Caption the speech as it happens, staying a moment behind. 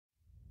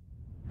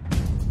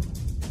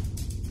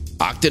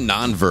Octa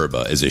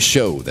Non-Verba is a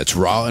show that's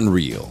raw and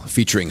real,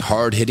 featuring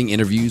hard-hitting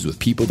interviews with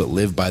people that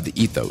live by the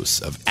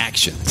ethos of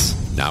actions,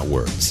 not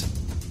words.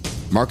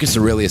 Marcus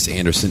Aurelius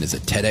Anderson is a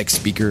TEDx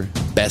speaker,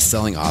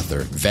 best-selling author,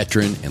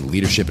 veteran, and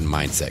leadership and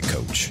mindset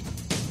coach.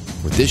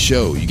 With this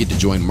show, you get to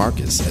join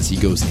Marcus as he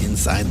goes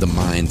inside the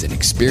minds and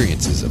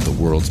experiences of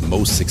the world's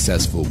most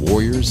successful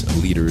warriors,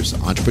 leaders,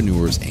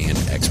 entrepreneurs, and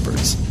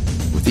experts.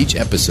 With each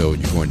episode,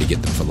 you're going to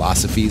get the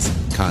philosophies,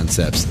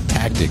 concepts,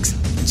 tactics,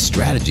 and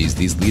strategies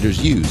these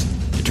leaders use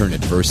to turn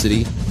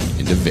adversity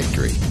into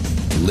victory.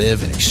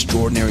 Live an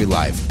extraordinary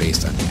life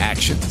based on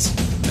actions,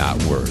 not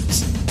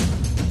words.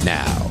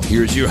 Now,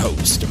 here's your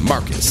host,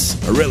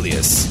 Marcus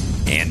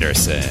Aurelius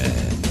Anderson.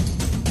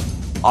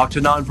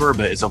 Octa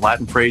Non-Verba is a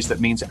Latin phrase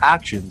that means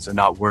actions and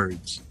not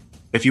words.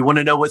 If you want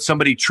to know what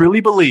somebody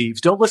truly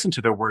believes, don't listen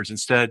to their words.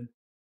 Instead,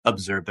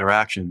 observe their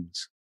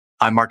actions.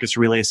 I'm Marcus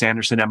Aurelius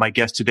Anderson, and my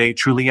guest today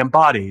truly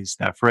embodies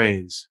that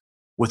phrase.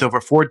 With over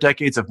 4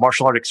 decades of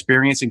martial art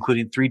experience,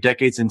 including 3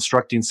 decades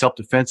instructing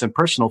self-defense and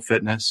personal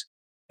fitness,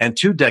 and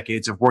 2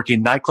 decades of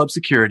working nightclub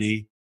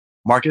security,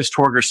 Marcus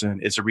Torgerson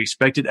is a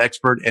respected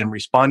expert in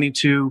responding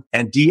to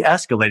and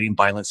de-escalating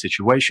violent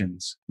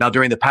situations. Now,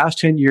 during the past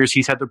 10 years,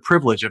 he's had the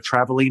privilege of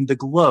traveling the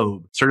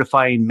globe,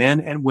 certifying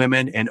men and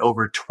women in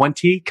over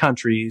 20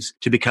 countries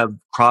to become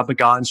Krav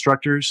Maga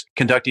instructors,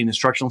 conducting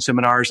instructional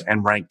seminars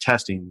and rank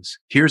testings.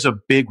 Here's a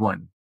big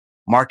one.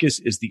 Marcus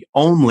is the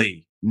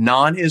only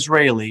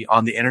non-Israeli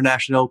on the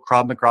International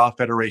Krav Maga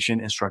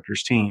Federation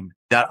instructors team.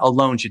 That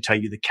alone should tell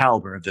you the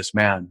caliber of this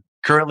man.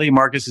 Currently,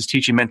 Marcus is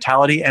teaching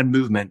mentality and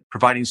movement,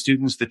 providing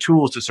students the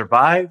tools to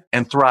survive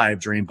and thrive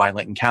during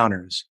violent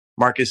encounters.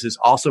 Marcus is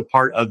also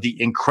part of the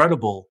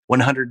incredible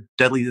 100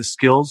 Deadliest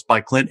Skills by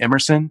Clint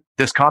Emerson.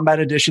 This combat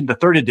edition, the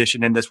 3rd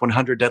edition in this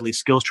 100 Deadly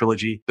Skills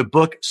trilogy, the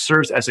book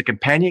serves as a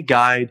companion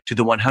guide to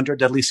the 100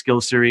 Deadly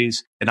Skills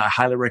series, and I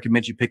highly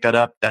recommend you pick that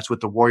up. That's with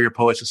the Warrior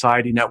Poet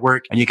Society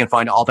Network, and you can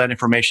find all that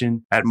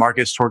information at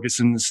Marcus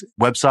Torgerson's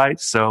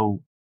website.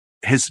 So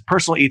his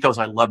personal ethos,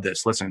 I love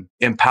this. Listen,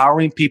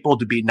 empowering people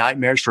to be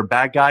nightmares for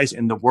bad guys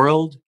in the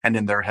world and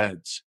in their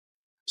heads.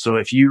 So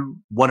if you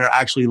want to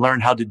actually learn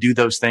how to do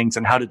those things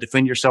and how to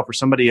defend yourself or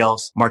somebody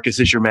else,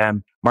 Marcus is your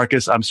man.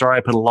 Marcus, I'm sorry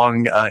I put a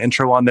long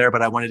intro on there,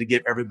 but I wanted to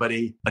give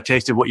everybody a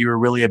taste of what you were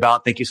really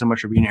about. Thank you so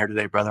much for being here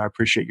today, brother. I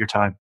appreciate your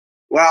time.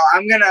 Well,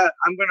 I'm gonna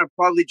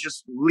probably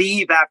just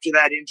leave after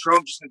that intro.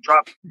 I'm just gonna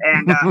drop,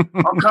 and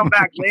I'll come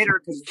back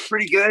later because it's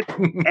pretty good.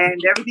 And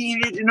everything you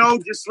need to know,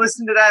 just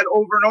listen to that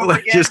over and over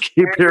again. Just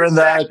keep hearing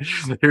that.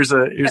 Here's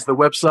the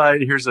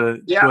website.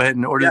 Go ahead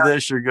and order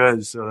this. You're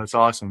good. So that's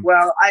awesome.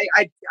 Well,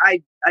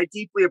 I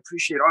deeply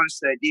appreciate.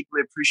 Honestly, I deeply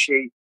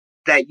appreciate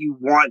that you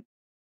want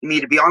me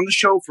to be on the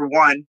show. For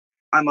one,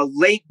 I'm a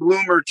late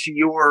bloomer to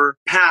your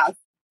path,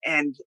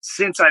 and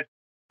since I've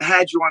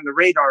had you on the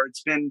radar,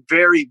 it's been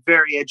very,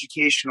 very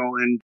educational,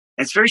 and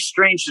it's very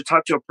strange to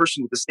talk to a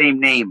person with the same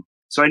name.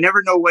 So I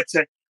never know what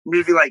to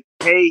be like.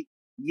 Hey,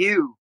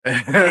 you.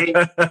 Hey,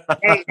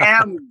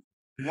 M1.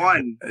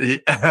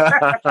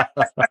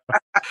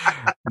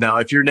 Now,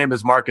 if your name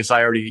is Marcus,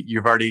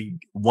 you've already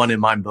won in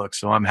my book,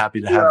 so I'm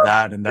happy to have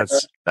that, and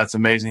that's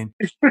amazing.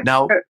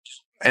 Now,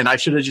 and I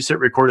should have just hit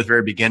record at the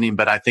very beginning,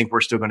 but I think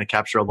we're still going to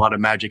capture a lot of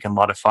magic and a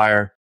lot of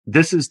fire.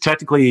 This is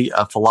technically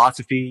a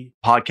philosophy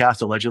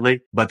podcast,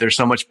 allegedly, but there's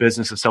so much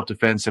business of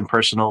self-defense and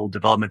personal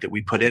development that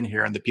we put in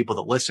here, and the people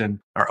that listen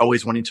are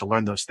always wanting to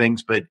learn those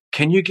things. But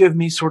can you give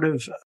me sort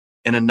of,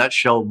 in a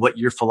nutshell, what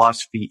your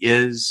philosophy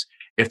is,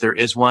 if there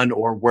is one,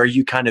 or where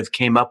you kind of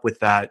came up with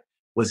that?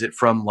 Was it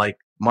from like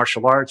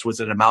martial arts?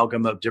 Was it an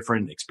amalgam of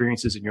different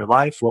experiences in your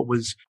life?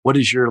 What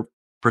is your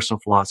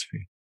personal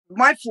philosophy?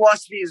 My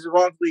philosophy has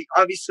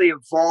obviously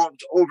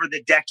evolved over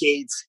the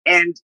decades,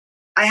 and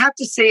I have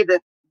to say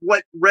that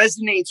what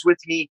resonates with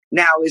me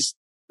now is,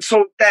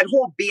 so that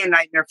whole be a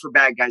nightmare for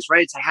bad guys,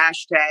 right? It's a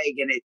hashtag,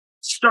 and it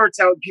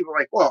starts out, people are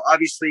like, well,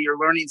 obviously you're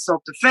learning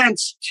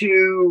self-defense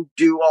to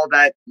do all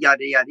that, yada,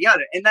 yada,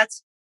 yada. And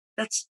that's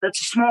a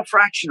small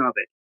fraction of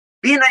it.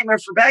 Be a nightmare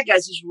for bad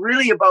guys is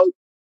really about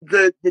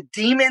the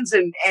demons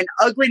and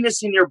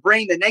ugliness in your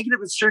brain, the negative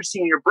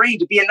insertion in your brain,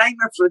 to be a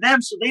nightmare for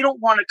them, so they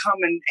don't want to come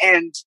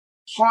and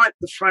haunt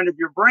the front of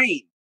your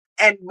brain.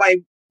 And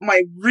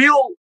my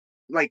real,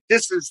 like,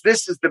 this is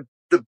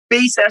the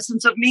base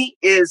essence of me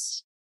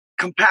is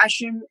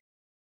compassion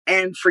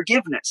and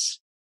forgiveness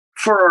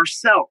for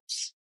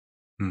ourselves.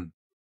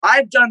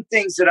 I've done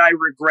things that I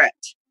regret.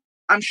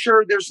 I'm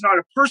sure there's not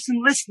a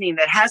person listening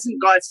that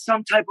hasn't got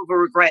some type of a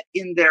regret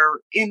in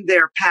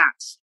their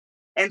past.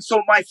 And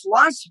so my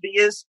philosophy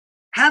is,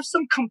 have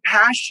some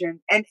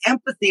compassion and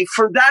empathy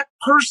for that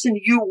person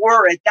you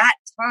were at that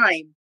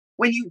time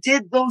when you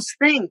did those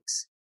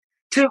things.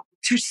 To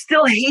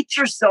still hate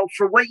yourself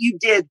for what you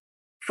did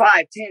 5,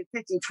 10,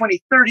 15,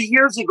 20, 30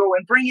 years ago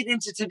and bring it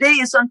into today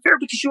is unfair,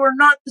 because you are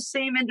not the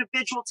same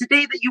individual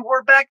today that you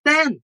were back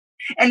then.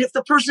 And if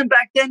the person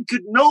back then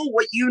could know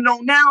what you know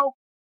now,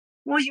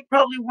 well, you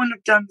probably wouldn't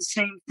have done the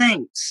same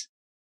things.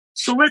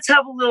 So let's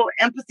have a little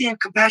empathy and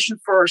compassion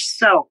for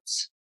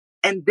ourselves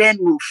and then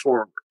move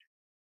forward.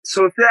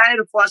 So if I had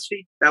a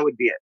philosophy, that would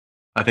be it.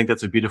 I think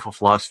that's a beautiful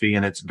philosophy.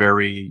 And it's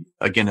very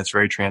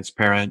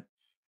transparent.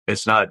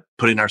 It's not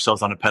putting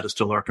ourselves on a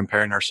pedestal or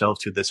comparing ourselves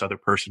to this other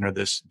person or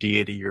this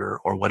deity or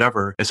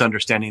whatever. It's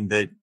understanding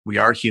that we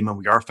are human,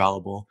 we are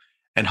fallible,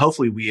 and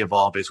hopefully we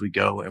evolve as we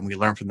go and we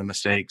learn from the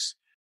mistakes.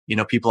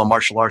 People in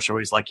martial arts are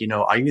always like,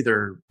 I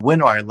either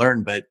win or I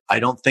learn, but I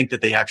don't think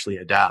that they actually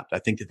adapt. I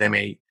think that they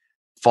may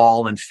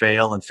fall and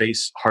fail and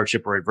face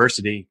hardship or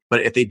adversity,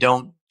 but if they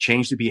don't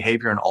change the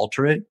behavior and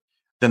alter it,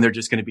 then they're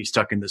just going to be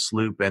stuck in this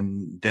loop.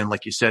 And then,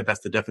 like you said, that's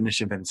the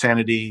definition of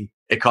insanity.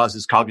 It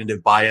causes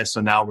cognitive bias. So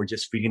now we're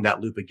just feeding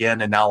that loop again.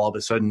 And now all of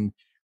a sudden,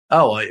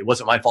 oh, it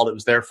wasn't my fault. It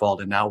was their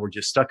fault. And now we're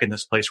just stuck in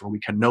this place where we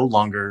can no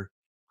longer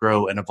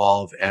grow and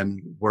evolve.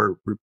 And we're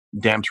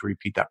damned to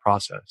repeat that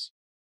process.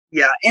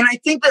 Yeah. And I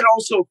think that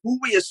also who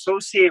we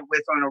associate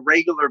with on a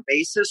regular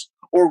basis,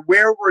 or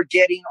where we're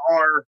getting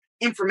our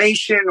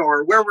information,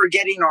 or where we're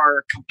getting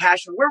our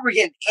compassion, where we're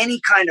getting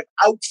any kind of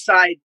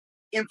outside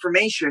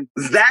information,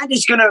 that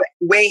is going to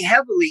weigh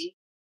heavily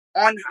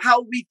on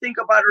how we think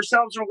about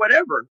ourselves or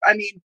whatever. I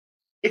mean,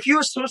 if you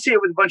associate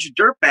with a bunch of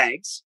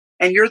dirtbags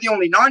and you're the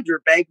only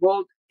non-dirtbag,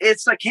 well,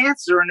 it's a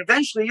cancer, and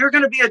eventually you're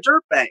going to be a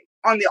dirtbag.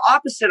 On the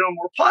opposite, on a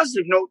more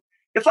positive note,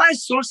 if I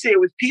associate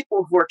with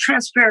people who are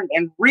transparent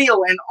and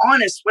real and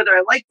honest, whether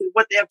I like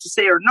what they have to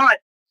say or not,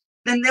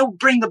 then they'll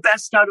bring the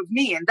best out of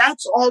me. And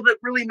that's all that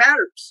really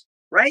matters,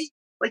 right?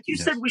 Like you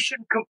said,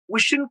 we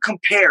shouldn't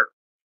compare.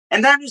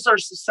 And that is our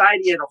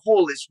society as a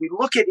whole. Is we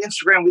look at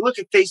Instagram, we look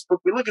at Facebook,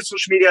 we look at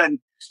social media, and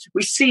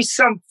we see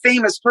some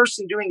famous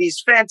person doing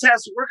these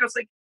fantastic workouts.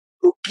 Like,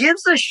 who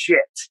gives a shit?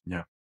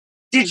 Yeah.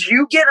 Did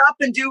you get up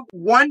and do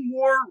one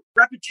more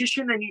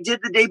repetition than you did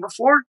the day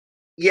before?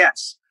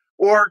 Yes.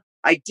 Or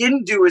I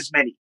didn't do as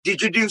many.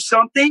 Did you do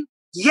something?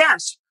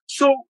 Yes.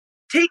 So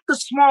take the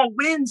small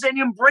wins and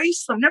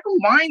embrace them. Never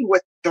mind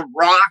what The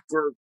Rock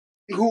or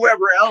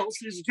whoever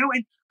else is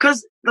doing,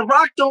 because The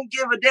Rock don't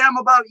give a damn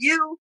about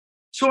you.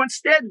 So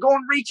instead, go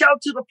and reach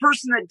out to the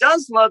person that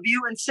does love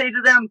you and say to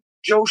them,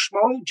 Joe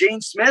Schmo, Jane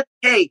Smith,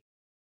 hey,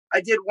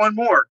 I did one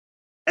more.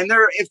 And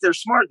if they're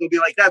smart, they'll be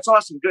like, that's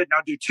awesome. Good.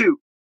 Now do two.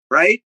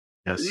 Right?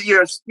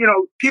 Yes.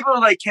 People are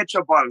like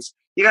ketchup bottles.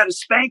 You got to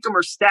spank them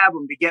or stab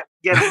them to get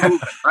them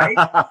moving. Right?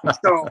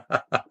 So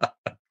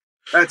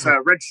that's a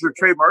registered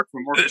trademark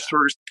from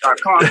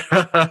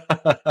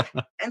orchestratorist.com.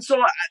 And so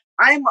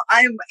I'm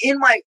in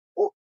my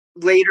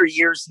later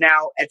years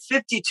now. At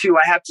 52,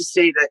 I have to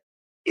say that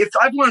if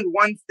I've learned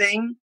one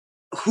thing,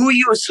 who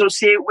you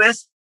associate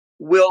with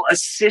will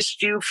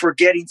assist you for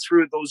getting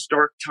through those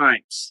dark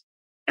times.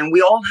 And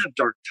we all have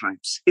dark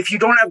times. If you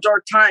don't have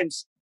dark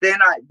times, then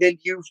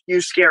you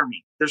scare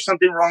me. There's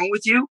something wrong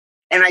with you.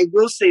 And I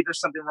will say there's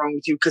something wrong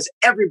with you, because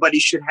everybody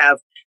should have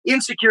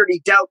insecurity,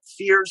 doubt,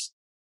 fears,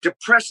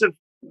 depressive.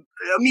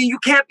 I mean, you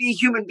can't be a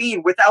human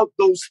being without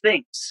those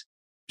things.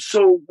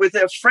 So with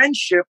a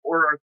friendship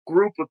or a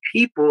group of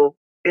people,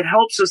 it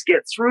helps us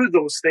get through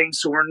those things,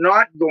 so we're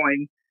not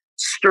going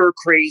stir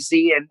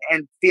crazy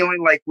and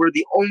feeling like we're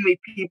the only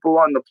people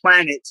on the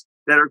planet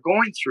that are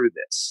going through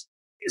this.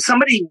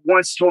 Somebody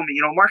once told me,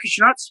 Marcus,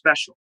 you're not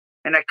special.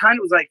 And I kind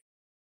of was like,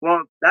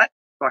 well, that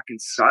fucking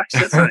sucks.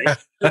 That's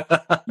nice.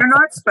 You're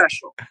not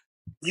special.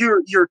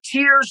 Your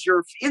tears,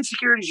 your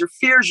insecurities, your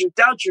fears, your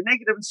doubts, your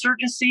negative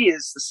insurgency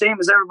is the same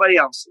as everybody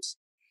else's.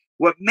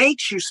 What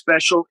makes you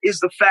special is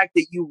the fact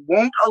that you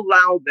won't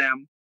allow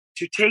them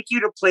to take you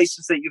to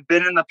places that you've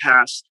been in the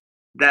past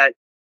that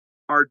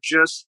are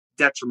just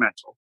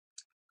detrimental.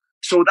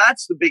 So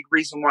that's the big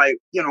reason why,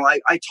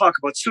 I talk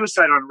about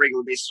suicide on a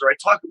regular basis, or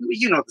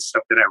the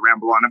stuff that I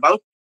ramble on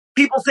about.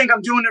 People think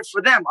I'm doing it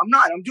for them. I'm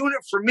not. I'm doing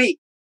it for me.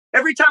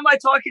 Every time I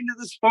talk into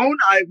this phone,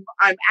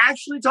 I'm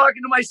actually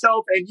talking to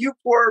myself, and you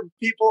poor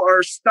people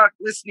are stuck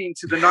listening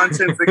to the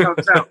nonsense that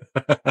comes out.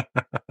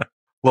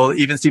 Well,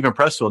 even Stephen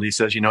Pressfield, he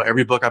says,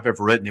 every book I've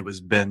ever written,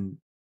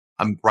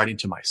 I'm writing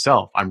to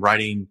myself. I'm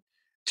writing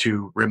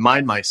to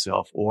remind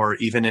myself. Or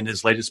even in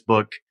his latest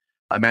book,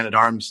 A Man at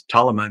Arms,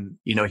 Talaman,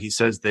 he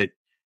says that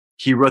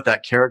he wrote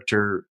that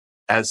character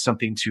as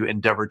something to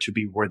endeavor to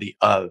be worthy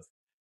of,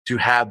 to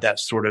have that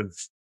sort of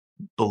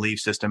belief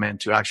system and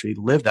to actually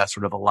live that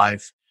sort of a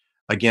life.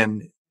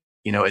 Again,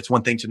 it's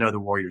one thing to know the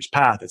warrior's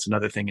path. It's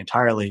another thing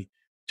entirely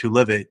to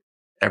live it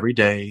every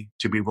day,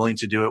 to be willing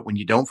to do it when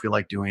you don't feel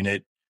like doing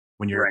it,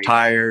 when you're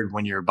tired,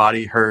 when your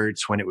body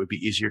hurts, when it would be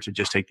easier to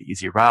just take the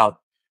easy route.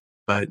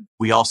 But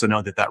we also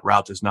know that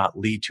route does not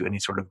lead to any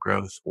sort of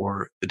growth,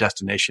 or the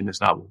destination is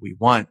not what we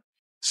want.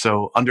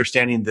 So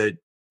understanding that,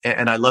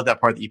 and I love that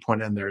part that you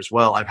pointed in there as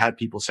well. I've had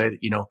people say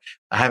that,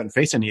 I haven't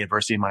faced any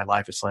adversity in my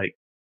life. It's like,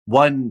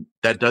 one,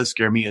 that does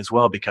scare me as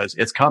well, because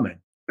it's coming.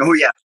 Oh,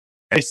 yeah.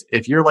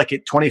 If you're like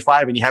at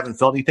 25 and you haven't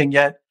felt anything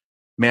yet,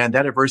 man,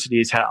 that adversity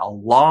has had a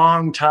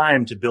long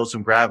time to build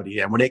some gravity.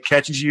 And when it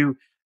catches you,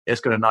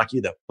 it's going to knock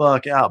you the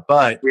fuck out.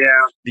 But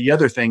the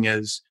other thing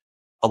is,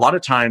 a lot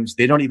of times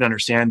they don't even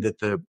understand that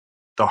the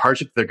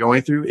hardship they're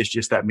going through is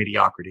just that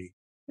mediocrity.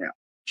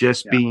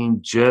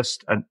 Being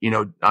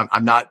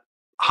I'm not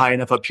high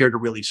enough up here to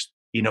really,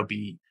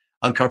 be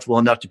uncomfortable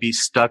enough to be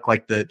stuck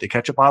like the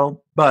ketchup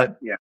bottle. But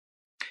Yeah.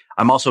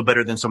 I'm also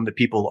better than some of the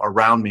people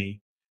around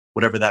me,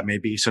 whatever that may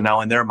be. So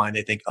now in their mind,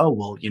 they think, oh,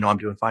 well, I'm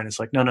doing fine. It's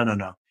like,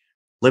 no.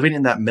 Living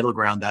in that middle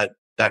ground,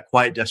 that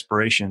quiet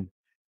desperation,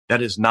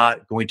 that is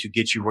not going to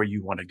get you where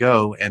you want to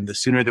go. And the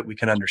sooner that we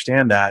can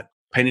understand that,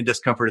 pain and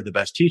discomfort are the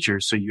best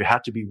teachers. So you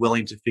have to be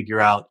willing to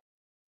figure out,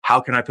 how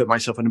can I put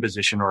myself in a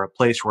position or a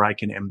place where I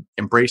can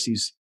embrace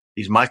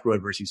these micro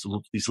adversities,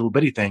 these little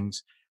bitty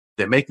things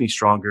that make me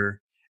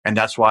stronger. And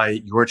that's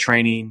why your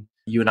training,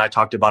 you and I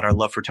talked about our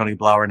love for Tony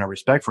Blauer and our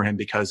respect for him,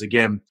 because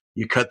again,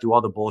 you cut through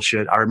all the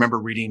bullshit. I remember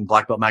reading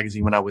Black Belt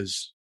magazine when I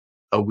was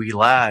a wee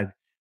lad,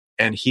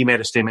 and he made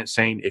a statement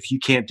saying, if you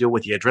can't deal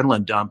with the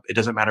adrenaline dump, it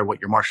doesn't matter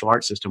what your martial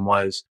arts system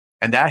was.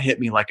 And that hit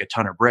me like a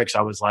ton of bricks.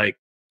 I was like,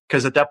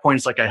 because at that point,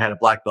 it's like I had a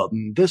black belt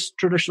in this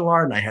traditional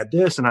art and I had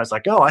this, and I was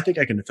like, oh, I think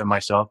I can defend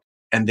myself.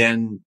 And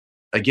then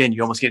again,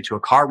 you almost get into a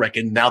car wreck,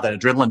 and now that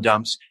adrenaline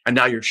dumps and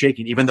now you're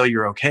shaking, even though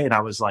you're okay. And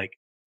I was like,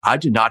 I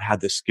do not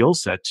have the skill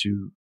set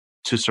to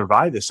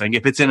survive this thing.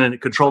 If it's in a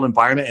controlled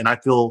environment and I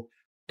feel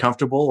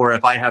comfortable, or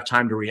if I have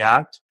time to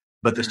react,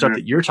 but the stuff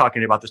that you're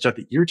talking about, the stuff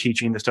that you're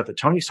teaching, the stuff that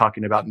Tony's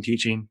talking about and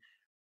teaching,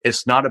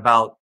 it's not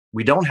about,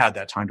 we don't have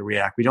that time to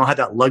react. We don't have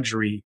that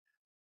luxury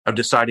of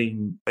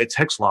deciding. It's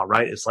Hicks law,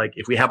 right? It's like,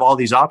 if we have all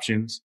these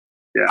options,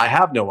 I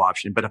have no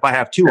option. But if I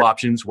have two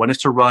options, one is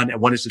to run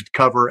and one is to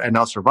cover and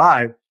I'll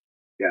survive.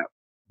 Yeah.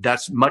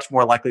 That's much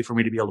more likely for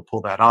me to be able to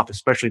pull that off,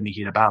 especially in the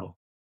heat of battle.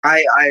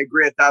 I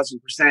agree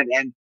 1,000%.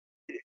 And,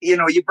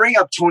 you bring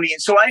up Tony.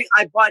 And so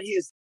I bought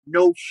his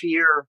No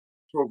Fear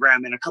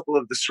program and a couple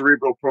of the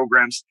Cerebral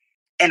programs.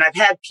 And I've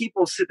had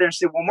people sit there and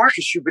say, well,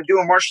 Marcus, you've been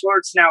doing martial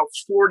arts now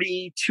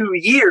 42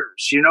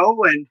 years,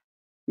 and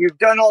you've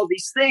done all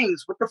these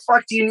things. What the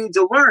fuck do you need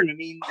to learn? I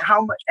mean,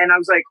 how much? And I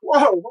was like,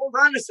 whoa, hold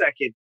on a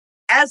second.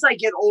 As I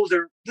get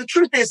older, the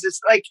truth is, it's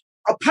like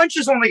a punch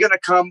is only going to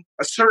come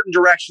a certain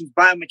direction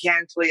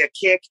biomechanically, a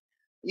kick.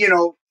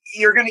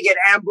 You're going to get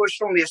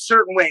ambushed only a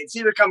certain way. It's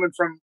either coming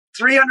from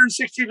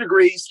 360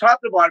 degrees,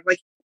 top to bottom. Like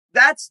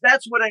that's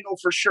what I know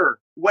for sure.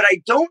 What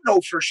I don't know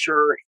for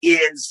sure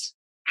is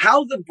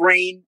how the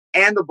brain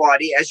and the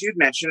body, as you'd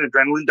mentioned,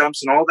 adrenaline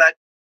dumps and all that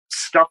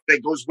stuff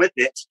that goes with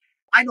it.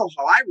 I know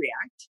how I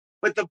react,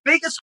 but the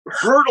biggest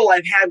hurdle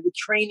I've had with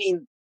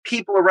training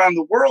people around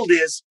the world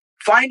is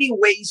finding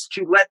ways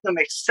to let them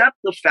accept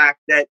the fact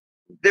that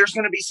there's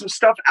going to be some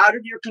stuff out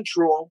of your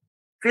control.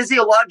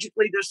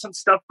 Physiologically, there's some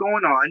stuff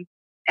going on,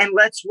 and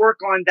let's work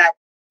on that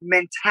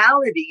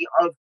mentality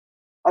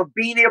of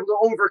being able to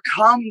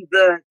overcome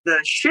the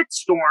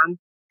shitstorm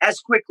as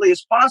quickly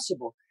as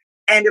possible.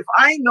 And if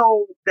I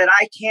know that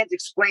I can't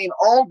explain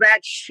all that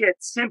shit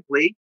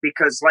simply,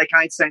 because like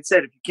Einstein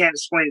said, if you can't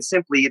explain it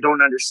simply, you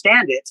don't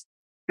understand it,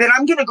 then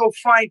I'm going to go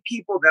find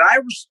people that I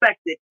respect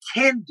that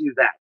can do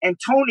that. And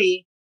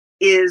Tony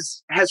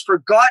has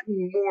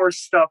forgotten more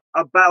stuff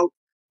about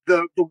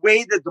the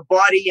way that the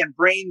body and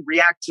brain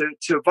react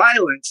to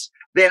violence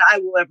than I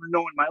will ever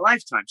know in my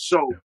lifetime.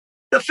 So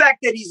the fact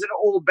that he's an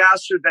old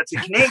bastard that's a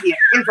Canadian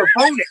is a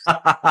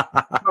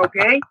bonus.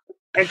 Okay?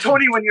 And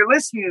Tony, when you're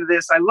listening to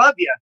this, I love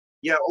you.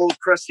 You old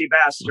crusty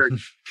bastard.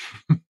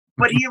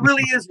 But he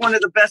really is one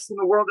of the best in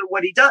the world at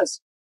what he does.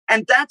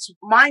 And that's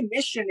my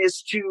mission,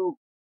 is to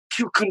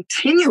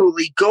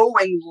continually go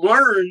and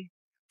learn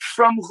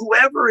from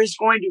whoever is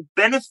going to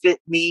benefit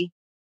me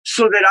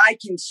so that I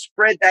can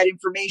spread that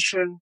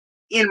information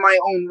in my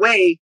own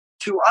way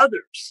to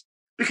others.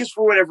 Because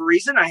for whatever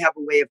reason, I have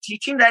a way of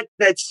teaching that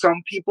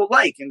some people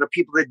like, and the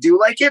people that do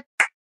like it,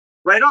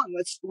 right on.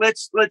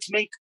 Let's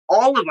make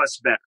all of us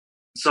better.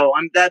 So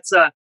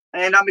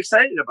and I'm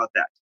excited about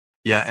that.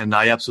 Yeah, and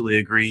I absolutely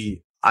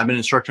agree. I'm an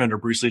instructor under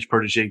Bruce Lee's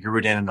protege,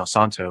 Guru Daniel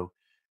Santo.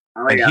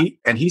 Oh,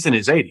 and he's in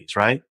his 80s,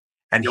 right?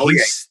 And he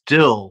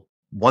still,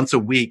 once a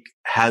week,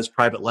 has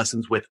private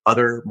lessons with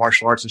other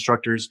martial arts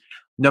instructors,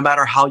 no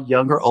matter how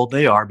young or old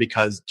they are,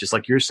 because just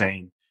like you're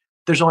saying,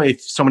 there's only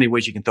so many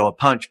ways you can throw a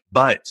punch.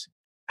 But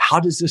how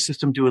does this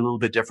system do a little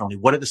bit differently?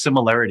 What are the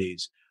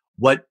similarities?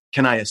 What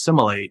can I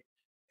assimilate?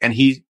 And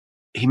he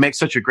makes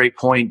such a great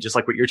point, just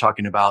like what you're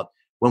talking about.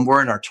 When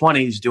we're in our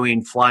 20s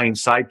doing flying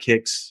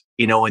sidekicks,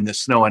 in the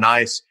snow and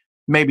ice,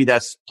 maybe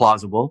that's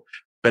plausible.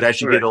 But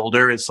as you get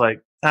older, it's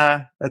like,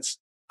 I'm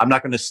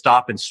not going to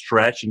stop and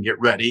stretch and get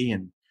ready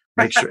and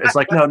make sure. It's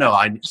like, no.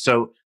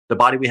 So the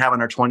body we have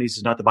in our 20s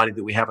is not the body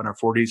that we have in our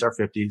 40s, our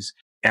 50s.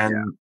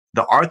 And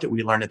the art that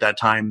we learned at that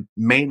time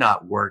may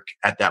not work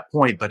at that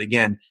point. But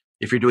again,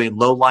 if you're doing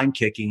low line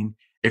kicking,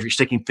 if you're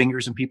sticking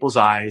fingers in people's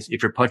eyes,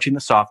 if you're punching the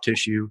soft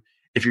tissue,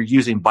 if you're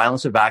using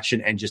violence of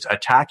action and just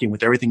attacking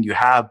with everything you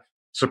have,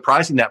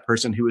 surprising that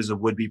person who is a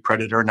would-be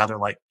predator. Now they're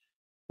like,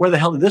 where the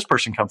hell did this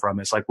person come from?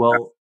 It's like,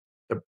 well,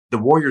 the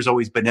warrior's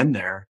always been in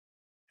there,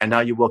 and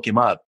now you woke him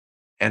up.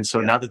 And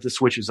so now that the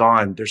switch is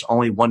on, there's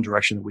only one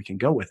direction that we can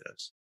go with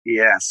this.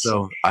 Yes.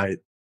 So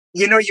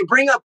you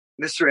bring up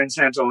Mr.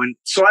 Insanto, and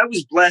so I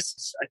was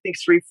blessed, I think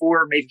 3,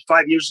 4, maybe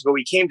 5 years ago,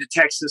 he came to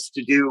Texas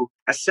to do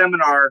a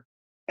seminar.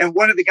 And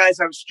one of the guys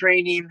I was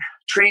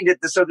trained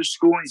at this other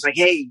school, and he's like,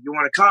 hey, you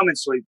want to come? And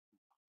so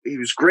He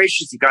was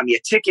gracious. He got me a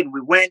ticket.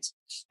 We went,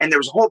 and there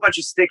was a whole bunch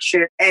of stick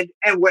shit. And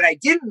what I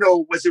didn't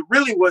know was it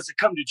really was a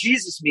come to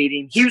Jesus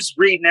meeting. He was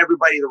reading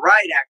everybody the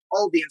riot act,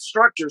 all the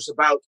instructors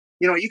about,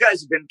 you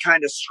guys have been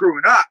kind of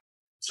screwing up.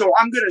 So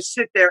I'm going to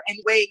sit there and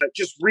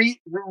just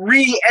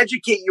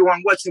re-educate you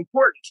on what's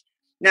important.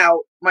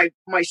 Now, my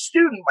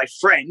student, my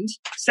friend,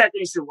 sat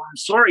there and said, well, I'm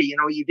sorry,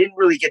 you didn't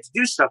really get to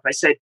do stuff. I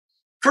said,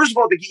 first of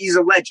all, he's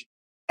a legend.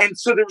 And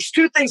so there was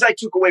two things I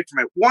took away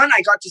from it. One,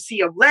 I got to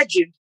see a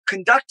legend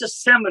conduct a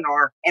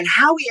seminar and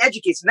how he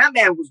educates. And that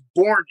man was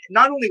born,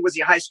 not only was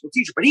he a high school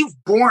teacher, but he was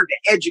born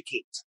to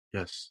educate.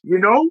 Yes.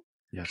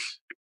 Yes.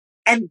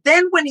 And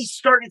then when he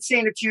started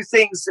saying a few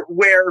things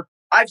where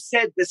I've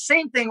said the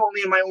same thing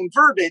only in my own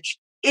verbiage,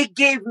 it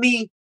gave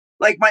me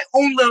like my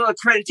own little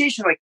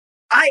accreditation. Like,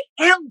 I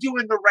am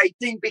doing the right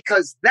thing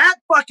because that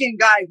fucking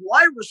guy who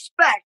I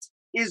respect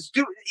is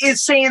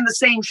saying the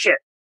same shit.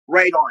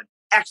 Right on.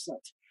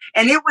 Excellent.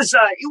 And it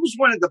was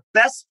one of the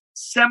best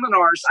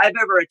seminars I've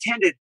ever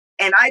attended.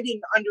 And I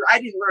didn't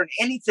learn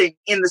anything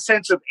in the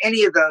sense of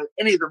any of the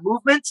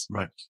movements.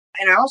 Right.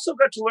 And I also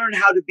got to learn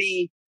how to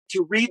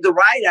read the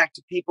riot act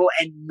to people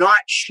and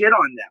not shit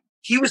on them.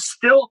 He was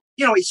still,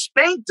 he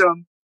spanked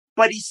them,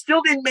 but he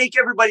still didn't make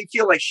everybody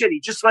feel like shit. He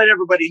just let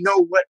everybody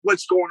know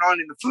what's going on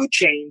in the food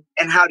chain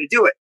and how to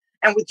do it.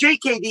 And with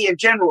JKD in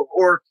general,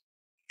 or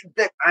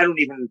that I don't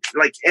even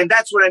like, and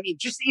that's what I mean.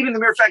 Just even the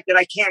mere fact that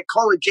I can't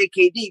call it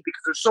JKD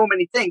because there's so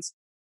many things.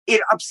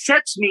 It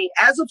upsets me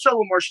as a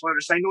fellow martial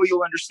artist. I know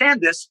you'll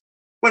understand this.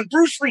 When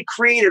Bruce Lee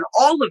created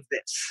all of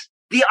this,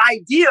 the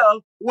idea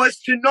was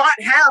to not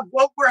have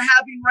what we're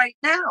having right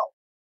now.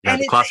 Yeah,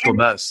 and the classical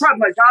mess.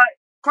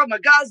 Krav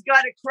Maga's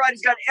got it.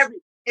 Karate's got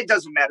it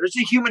doesn't matter. It's a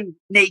human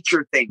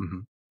nature thing. Mm-hmm.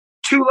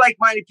 Two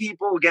like-minded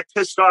people will get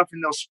pissed off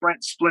and they'll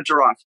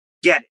splinter off.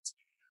 Get it.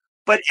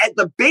 But at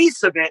the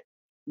base of it,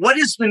 what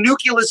is the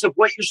nucleus of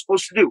what you're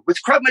supposed to do? With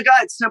Krav Maga,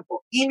 it's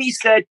simple. Emi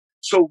said,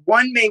 so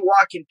one may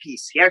walk in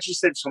peace. He actually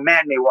said, so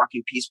man may walk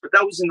in peace, but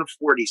that was in the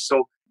 40s.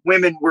 So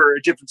women were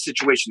a different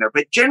situation there.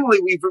 But generally,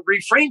 we've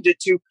reframed it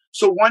to,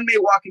 so one may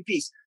walk in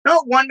peace.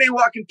 No, one may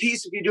walk in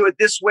peace if you do it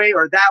this way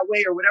or that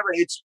way or whatever.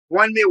 It's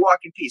one may walk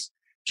in peace.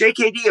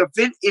 JKD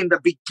in the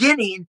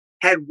beginning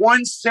had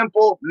one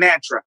simple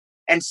mantra,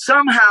 and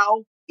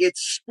somehow it's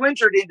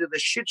splintered into the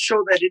shit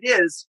show that it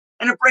is,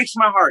 and it breaks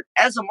my heart.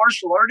 As a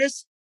martial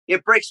artist,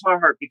 it breaks my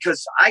heart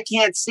because I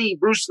can't see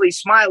Bruce Lee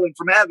smiling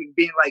from heaven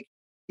being like,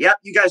 yep,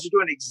 you guys are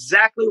doing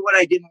exactly what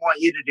I didn't want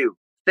you to do.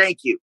 Thank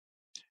you,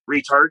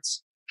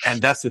 retards.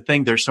 And that's the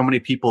thing. There's so many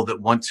people that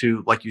want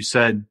to, like you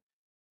said,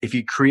 if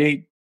you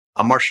create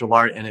a martial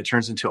art and it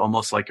turns into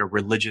almost like a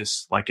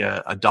religious, like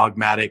a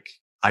dogmatic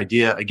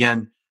idea,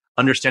 again,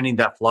 understanding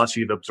that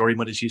philosophy of absorbing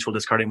what is useful,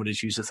 discarding what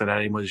is useless, and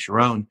adding what is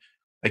your own.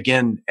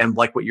 Again, and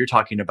like what you're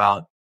talking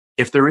about,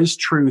 if there is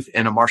truth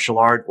in a martial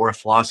art or a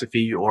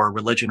philosophy or a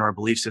religion or a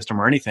belief system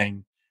or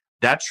anything,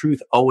 that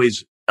truth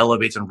always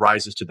elevates and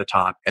rises to the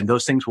top. And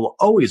those things will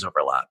always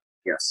overlap.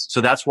 Yes. So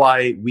that's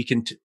why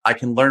I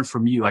can learn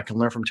from you. I can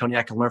learn from Tony.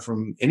 I can learn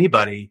from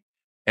anybody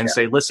and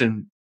say,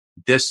 listen,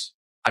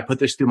 I put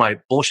this through my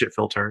bullshit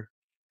filter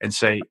and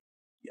say,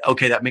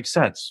 okay, that makes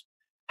sense.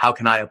 How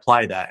can I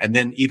apply that? And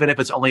then even if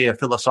it's only a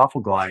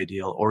philosophical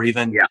ideal or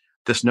even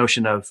this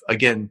notion of,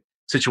 again,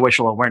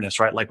 situational awareness,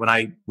 right? Like when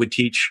I would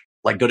teach,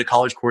 like go to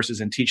college courses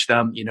and teach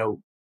them,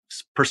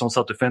 personal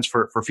self-defense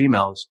for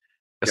females.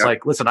 It's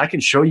like, listen, I can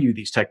show you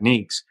these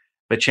techniques,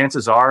 but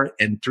chances are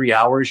in 3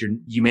 hours,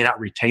 you may not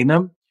retain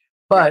them.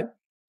 But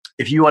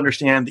if you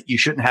understand that you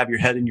shouldn't have your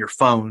head in your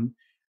phone,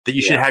 that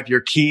you should have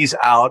your keys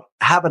out,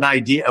 have an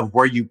idea of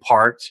where you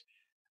parked,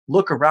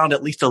 look around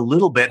at least a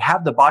little bit,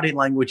 have the body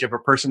language of a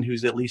person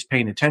who's at least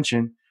paying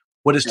attention.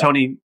 What does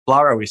Tony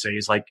Blauer always say?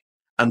 Is like,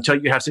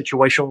 until you have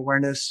situational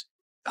awareness,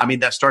 I mean,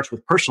 that starts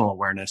with personal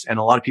awareness. And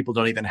a lot of people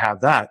don't even have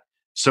that.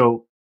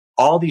 So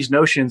all these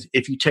notions,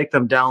 if you take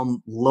them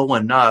down low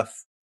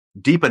enough,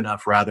 deep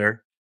enough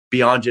rather,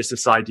 beyond just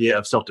this idea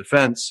of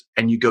self-defense,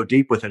 and you go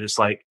deep with it, it's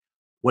like,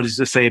 what does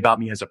this say about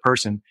me as a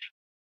person?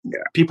 Yeah.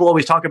 People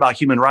always talk about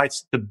human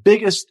rights. The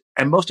biggest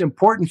and most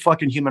important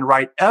fucking human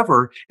right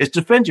ever is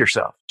defend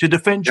yourself, to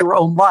defend your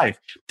own life,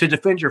 to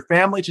defend your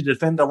family, to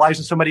defend the lives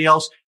of somebody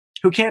else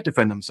who can't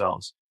defend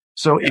themselves.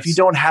 So if you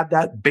don't have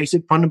that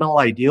basic fundamental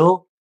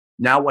ideal,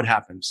 now what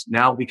happens?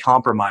 Now we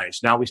compromise.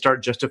 Now we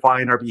start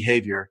justifying our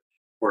behavior.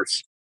 Of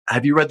course.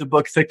 Have you read the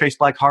book Thick Face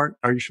Black Heart?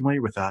 Are you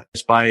familiar with that?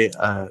 It's by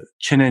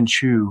Chen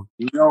Chu.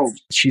 No.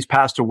 She's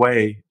passed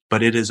away,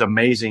 but it is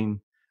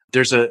amazing.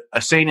 There's a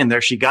saying in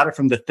there. She got it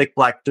from the thick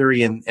black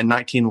theory in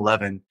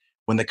 1911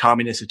 when the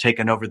communists had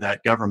taken over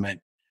that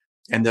government.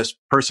 And this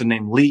person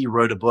named Lee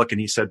wrote a book and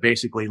he said,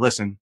 basically,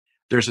 listen,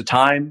 there's a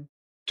time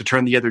to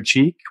turn the other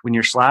cheek when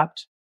you're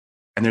slapped.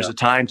 And there's a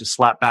time to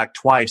slap back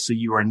twice so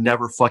you are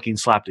never fucking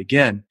slapped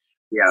again.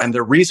 Yeah. And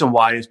the reason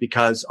why is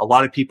because a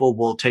lot of people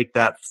will take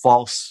that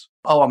false,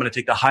 I'm going to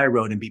take the high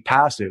road and be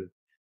passive.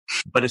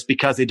 But it's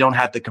because they don't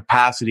have the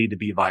capacity to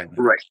be violent.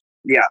 Right.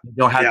 Yeah. They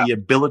don't have the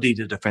ability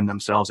to defend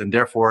themselves. And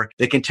therefore,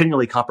 they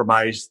continually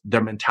compromise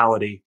their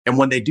mentality. And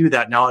when they do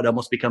that, now it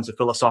almost becomes a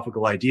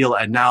philosophical ideal.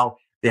 And now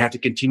they have to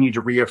continue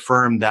to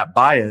reaffirm that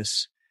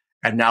bias.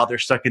 And now they're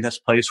stuck in this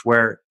place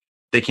where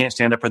they can't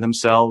stand up for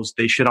themselves.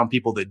 They shit on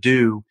people that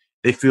do.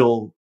 They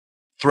feel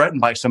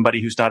threatened by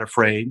somebody who's not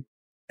afraid.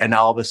 And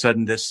now all of a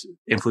sudden, this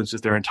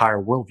influences their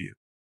entire worldview.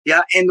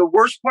 Yeah. And the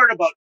worst part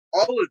about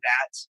all of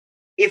that,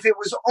 if it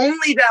was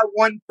only that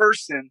one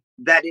person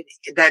that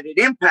it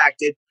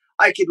impacted,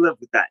 I could live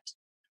with that.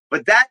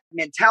 But that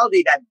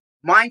mentality, that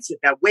mindset,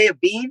 that way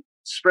of being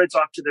spreads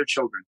off to their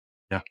children.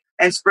 Yeah.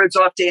 And spreads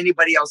off to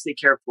anybody else they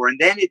care for. And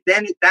then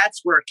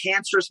that's where a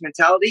cancerous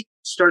mentality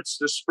starts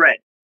to spread.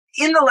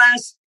 In the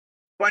last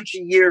bunch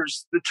of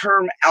years, the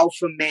term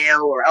alpha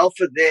male or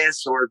alpha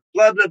this or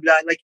blah, blah, blah,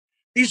 like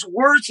these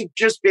words have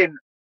just been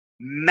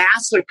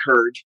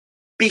massacred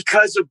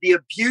because of the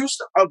abuse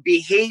of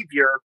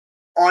behavior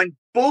on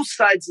both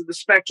sides of the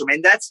spectrum.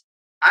 And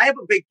I have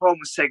a big problem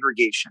with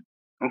segregation.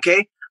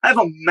 Okay. I have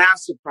a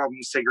massive problem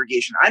with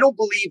segregation. I don't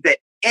believe that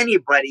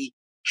anybody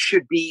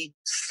should be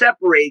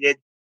separated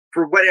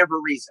for whatever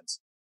reasons.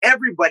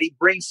 Everybody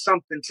brings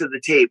something to the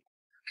table.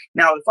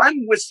 Now, if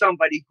I'm with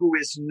somebody who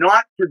is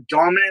not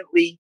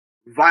predominantly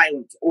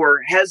violent or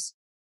has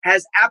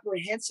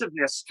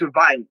apprehensiveness to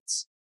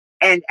violence,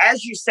 and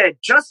as you said,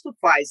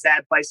 justifies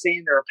that by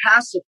saying they're a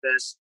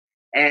pacifist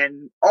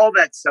and all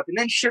that stuff, and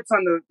then shits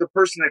on the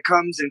person that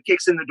comes and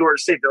kicks in the door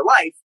to save their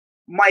life,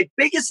 my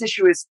biggest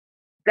issue is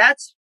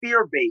that's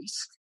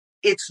fear-based.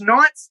 It's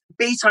not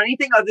based on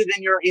anything other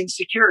than your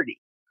insecurity.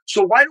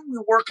 So why don't we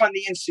work on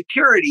the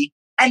insecurity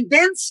and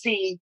then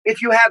see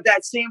if you have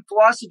that same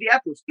philosophy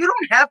afterwards? You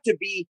don't have to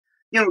be,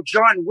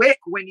 John Wick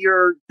when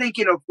you're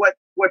thinking of what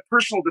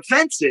personal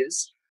defense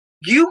is.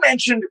 You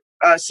mentioned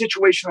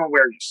situational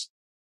awareness.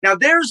 Now,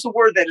 there's the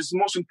word that is the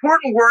most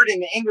important word in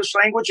the English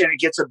language, and it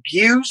gets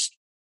abused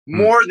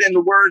more than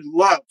the word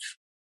love.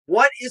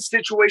 What is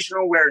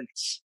situational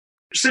awareness?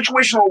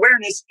 Situational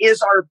awareness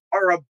is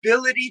our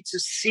ability to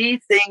see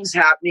things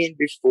happening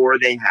before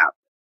they happen.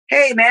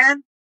 Hey,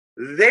 man,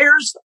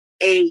 there's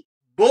a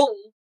bull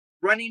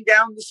running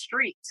down the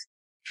street.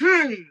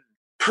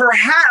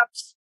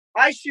 Perhaps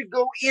I should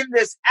go in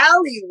this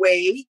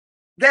alleyway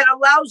that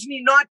allows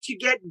me not to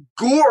get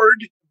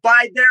gored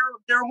by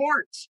their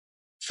horns.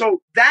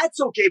 So that's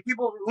okay.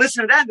 People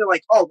listen to that and they're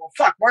like, oh, well,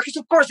 fuck, Marcus,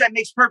 of course that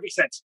makes perfect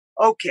sense.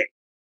 Okay.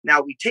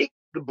 Now we take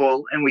the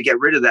bull and we get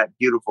rid of that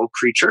beautiful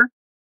creature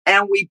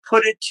and we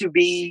put it to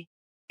be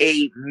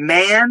a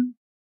man.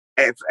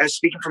 As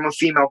speaking from a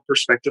female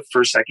perspective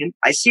for a second,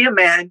 I see a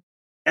man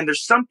and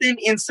there's something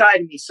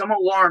inside of me, some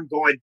alarm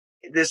going,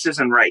 this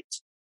isn't right.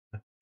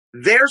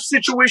 There's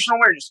situational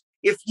awareness.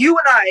 If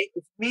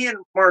me and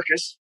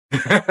Marcus,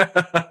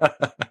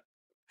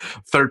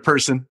 third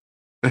person,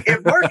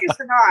 if Marcus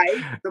and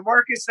I, the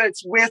Marcus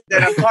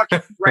that I'm talking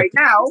to right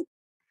now,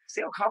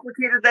 see how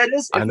complicated that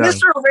is? If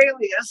Mr.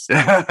 Aurelius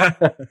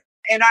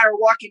and I are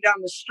walking down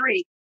the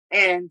street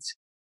and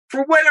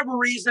for whatever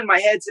reason, my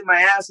head's in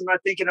my ass, I'm not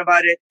thinking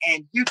about it,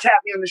 and you tap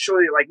me on the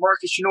shoulder, you're like,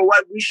 Marcus, you know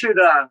what?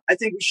 I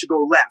think we should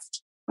go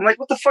left. I'm like,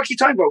 what the fuck are you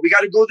talking about? We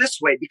got to go this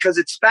way because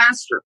it's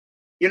faster.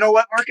 You know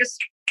what, Marcus?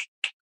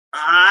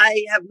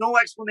 I have no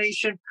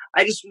explanation.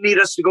 I just need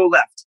us to go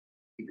left.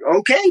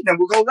 Okay, then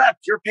we'll go left.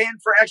 You're paying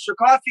for extra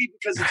coffee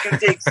because it's going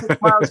to take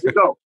 6 miles to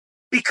go.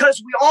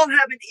 Because we all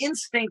have an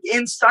instinct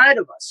inside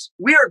of us.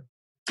 We are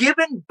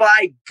given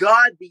by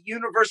God, the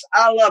universe,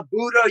 Allah,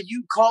 Buddha,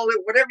 you call it,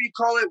 whatever you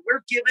call it.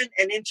 We're given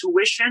an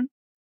intuition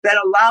that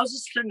allows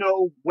us to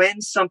know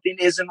when something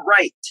isn't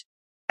right.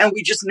 And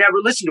we just never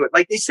listen to it.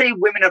 Like they say,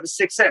 women have a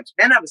sixth sense.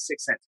 Men have a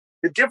sixth sense.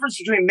 The difference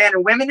between men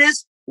and women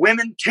is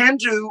women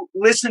tend to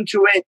listen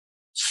to it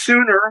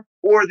sooner,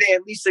 or they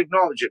at least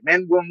acknowledge it.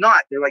 Men will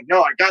not. They're like,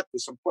 no, I got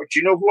this. Do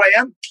you know who I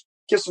am?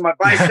 Kissing my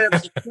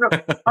biceps.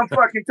 I'm a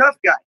fucking tough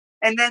guy.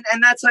 And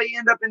that's how you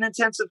end up in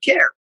intensive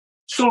care.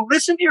 So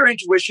listen to your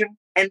intuition.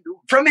 And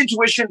from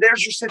intuition,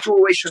 there's your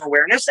situational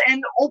awareness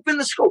and open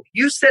the scope.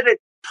 You said it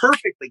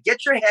perfectly.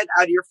 Get your head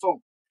out of your phone.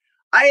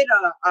 I had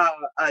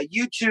a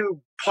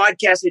YouTube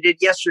podcast I did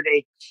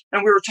yesterday,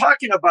 and we were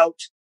talking about,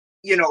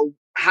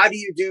 how do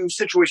you do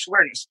situational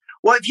awareness?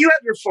 Well, if you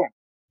have your phone,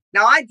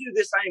 now I do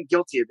this, I am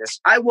guilty of this.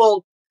 I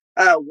will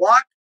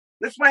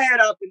lift my head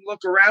up and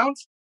look around.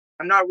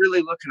 I'm not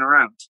really looking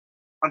around.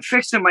 I'm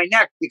fixing my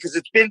neck because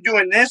it's been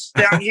doing this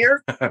down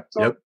here.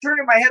 So I'm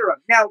turning my head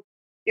around. Now,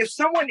 if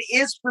someone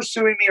is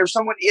pursuing me or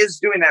someone is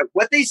doing that,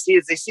 what they see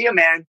is they see a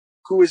man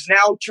who is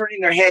now turning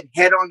their head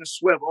on a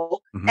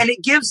swivel. Mm-hmm. And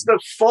it gives the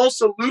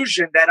false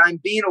illusion that I'm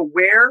being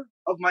aware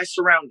of my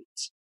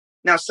surroundings.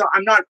 Now, so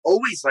I'm not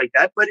always like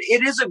that, but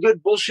it is a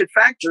good bullshit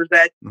factor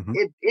that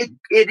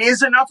it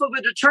is enough of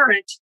a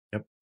deterrent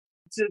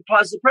to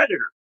pause the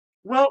predator.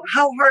 Well,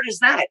 how hard is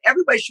that?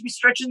 Everybody should be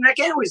stretching the neck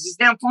anyways. These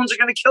damn phones are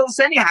going to kill us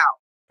anyhow.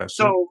 It's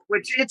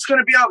going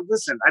to be out.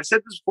 Listen, I've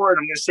said this before and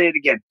I'm going to say it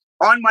again.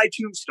 On my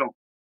tombstone,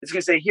 it's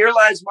going to say, here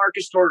lies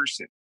Marcus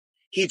Torgerson.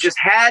 He just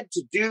had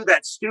to do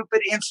that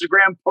stupid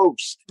Instagram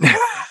post.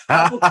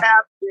 Double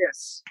tap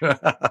this. Because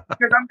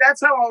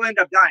that's how I'll end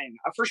up dying,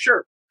 for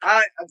sure.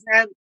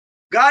 Man,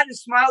 God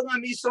has smiled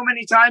on me so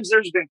many times.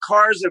 There's been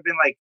cars that have been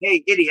like,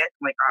 hey, idiot.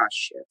 I'm like, oh,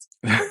 shit.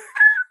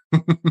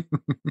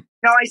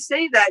 Now, I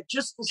say that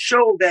just to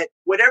show that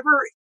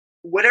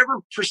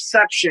whatever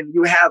perception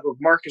you have of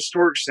Marcus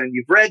Torgerson,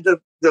 you've read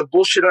the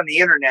bullshit on the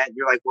internet, and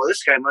you're like, well,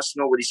 this guy must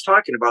know what he's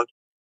talking about.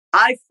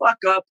 I fuck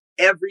up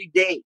every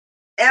day.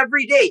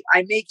 Every day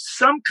I make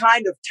some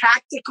kind of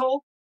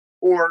tactical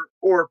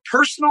or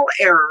personal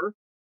error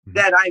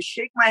that I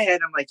shake my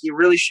head. I'm like, you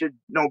really should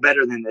know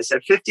better than this.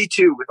 At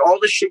 52, with all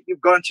the shit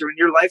you've gone through in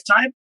your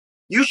lifetime,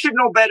 you should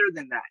know better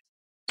than that.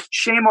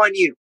 Shame on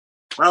you.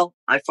 Well,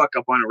 I fuck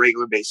up on a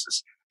regular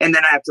basis, and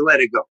then I have to let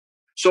it go.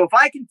 So if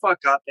I can fuck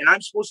up and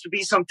I'm supposed to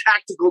be some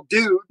tactical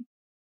dude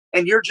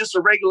and you're just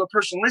a regular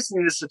person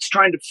listening to this that's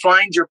trying to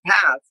find your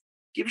path,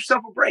 give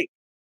yourself a break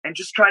and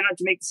just try not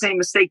to make the same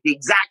mistake the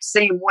exact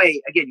same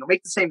way. Again, you'll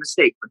make the same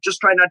mistake, but just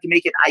try not to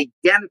make it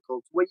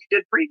identical to what you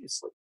did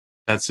previously.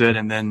 That's it.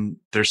 And then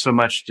there's so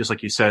much, just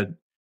like you said,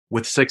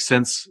 with Sixth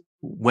Sense,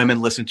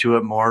 women listen to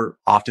it more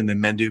often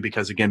than men do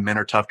because, again, men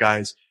are tough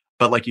guys.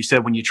 But like you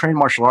said, when you train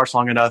martial arts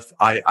long enough,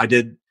 I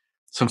did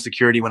some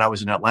security when I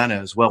was in Atlanta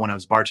as well, when I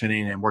was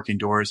bartending and working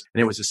doors.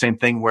 And it was the same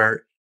thing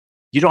where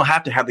you don't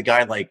have to have the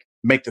guy like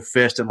make the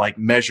fist and like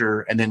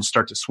measure and then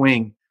start to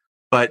swing.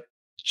 But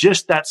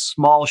just that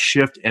small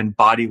shift in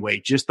body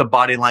weight, just the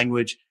body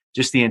language,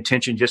 just the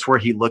intention, just where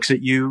he looks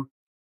at you,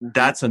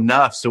 that's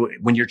enough. So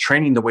when you're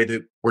training the way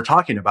that we're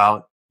talking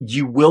about,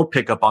 you will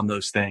pick up on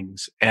those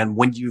things. And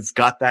when you've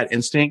got that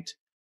instinct,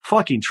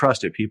 fucking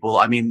trust it, people.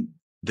 I mean,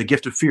 The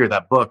Gift of Fear,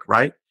 that book,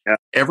 right? Yeah.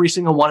 Every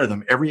single one of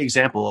them, every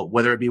example,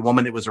 whether it be a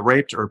woman that was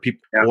raped or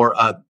or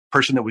a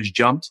person that was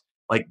jumped,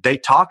 like they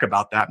talk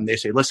about that and they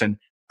say, listen,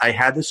 I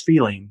had this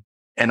feeling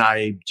and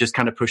I just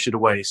kind of pushed it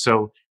away.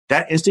 So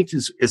that instinct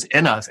is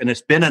in us, and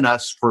it's been in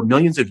us for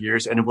millions of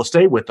years, and it will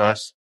stay with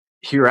us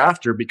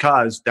hereafter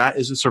because that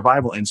is a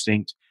survival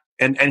instinct.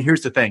 And here's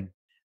the thing.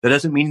 That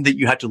doesn't mean that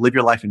you have to live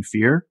your life in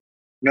fear.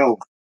 No.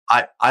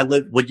 I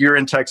live, when you're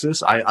in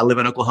Texas, I live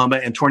in Oklahoma,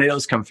 and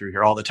tornadoes come through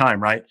here all the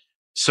time, right?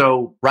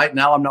 So right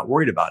now I'm not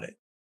worried about it,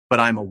 but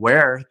I'm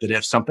aware that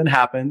if something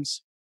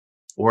happens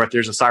or if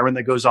there's a siren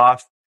that goes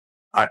off,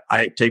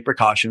 I take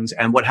precautions.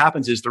 And what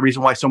happens is the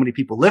reason why so many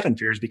people live in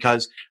fear is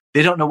because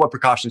they don't know what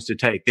precautions to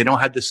take. They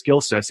don't have the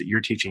skill sets that you're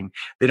teaching.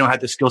 They don't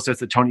have the skill sets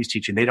that Tony's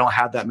teaching. They don't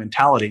have that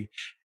mentality.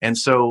 And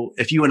so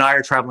if you and I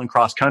are traveling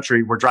cross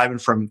country, we're driving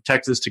from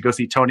Texas to go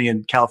see Tony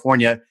in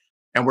California,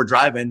 and we're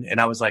driving. And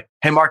I was like,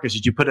 hey, Marcus,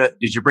 did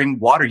you bring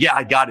water? Yeah,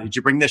 I got it. Did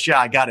you bring this? Yeah,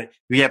 I got it.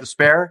 Do you have a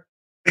spare?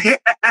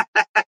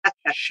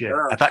 Shit.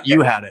 I thought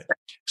you had it.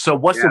 So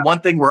what's the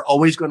one thing we're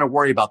always going to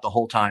worry about the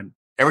whole time?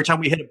 Every time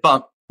we hit a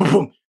bump,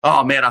 boom,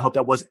 oh man, I hope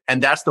that was,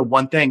 and that's the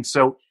one thing.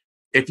 So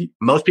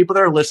most people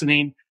that are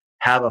listening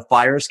have a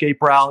fire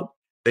escape route,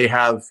 they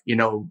have,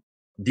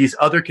 these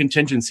other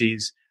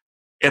contingencies.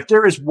 If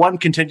there is one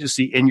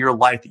contingency in your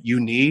life that you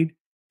need,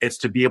 it's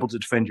to be able to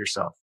defend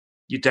yourself.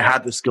 To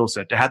have the skill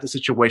set, to have the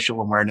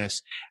situational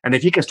awareness. And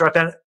if you can start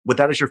with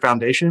that as your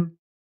foundation,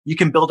 you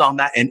can build on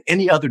that in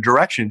any other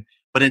direction.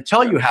 But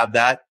until you have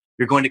that,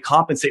 you're going to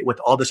compensate with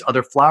all this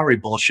other flowery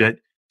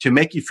bullshit to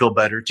make you feel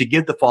better, to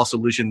give the false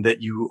illusion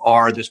that you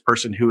are this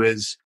person who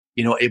is,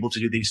 able to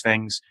do these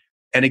things.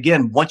 And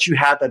again, once you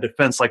have that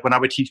defense, like when I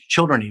would teach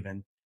children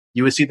even,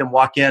 you would see them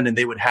walk in and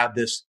they would have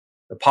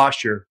the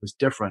posture was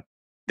different.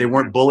 They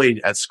weren't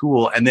bullied at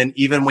school. And then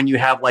even when you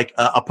have like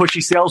a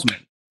pushy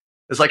salesman,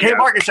 it's like, hey,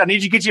 Marcus, I need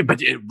to get you. But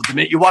the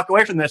minute you walk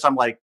away from this, I'm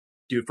like,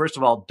 dude, first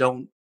of all,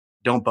 don't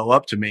bow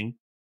up to me.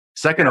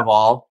 Second of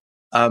all,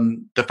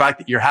 the fact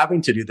that you're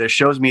having to do this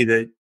shows me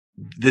that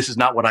this is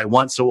not what I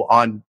want. So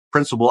on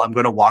principle, I'm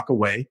going to walk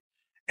away.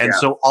 And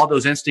so all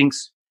those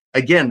instincts,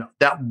 again,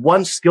 that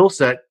one skill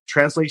set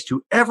translates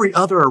to every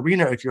other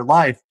arena of your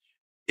life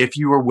if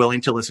you are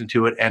willing to listen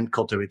to it and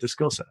cultivate the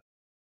skill set.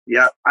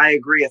 Yeah, I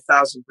agree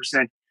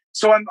 1,000%.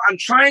 So I'm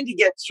trying to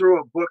get through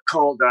a book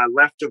called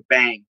Left of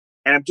Bang.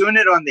 And I'm doing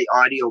it on the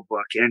audio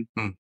book. And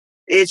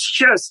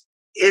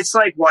it's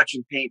like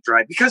watching paint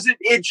dry because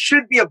it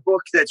should be a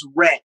book that's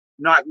read,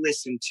 not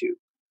listened to.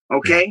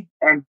 Okay.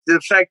 Yeah. And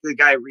the fact that the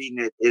guy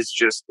reading it is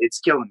it's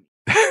killing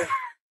me.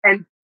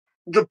 And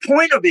the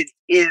point of it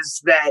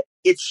is that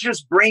it's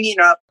just bringing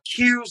up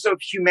cues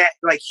of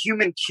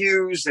human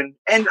cues.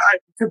 And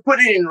to put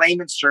it in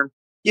layman's terms,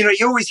 you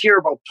always hear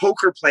about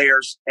poker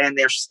players and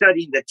they're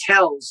studying the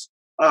tells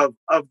of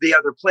the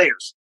other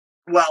players.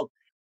 Well,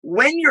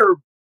 when you're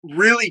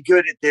really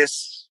good at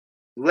this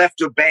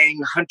Left of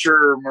Bang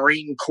Hunter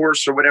Marine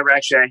course or whatever.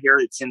 Actually, I hear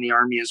it's in the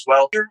Army as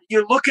well.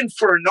 You're looking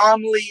for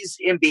anomalies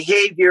in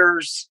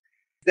behaviors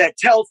that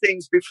tell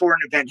things before an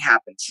event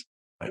happens.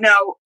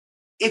 Now,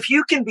 if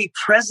you can be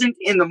present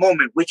in the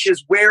moment, which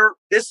is where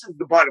this is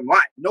the bottom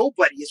line.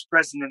 Nobody is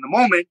present in the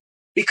moment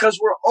because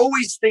we're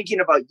always thinking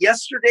about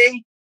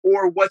yesterday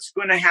or what's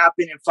going to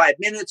happen in 5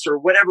 minutes or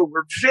whatever.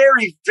 We're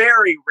very,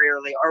 very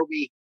rarely are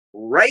we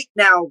right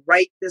now,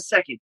 right this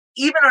second.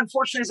 even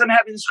unfortunately, as I'm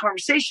having this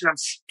conversation, I'm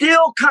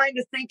still kind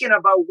of thinking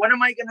about what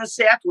am I going to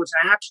say afterwards.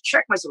 And I have to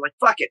check myself, like,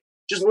 fuck it,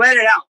 just let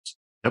it out.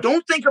 Yep.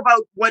 Don't think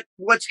about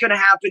what's going to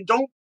happen.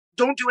 Don't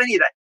do any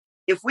of that.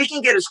 If we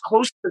can get as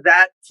close to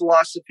that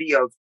philosophy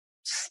of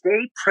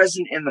stay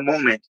present in the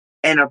moment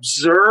and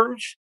observe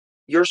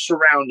your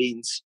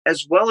surroundings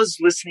as well as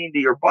listening to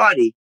your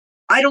body,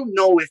 I don't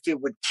know if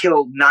it would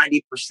kill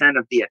 90%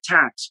 of the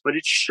attacks, but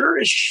it sure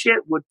as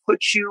shit would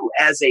put you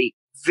as a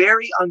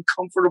very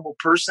uncomfortable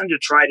person to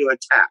try to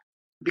attack.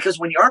 Because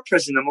when you are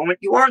present in the moment,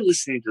 you are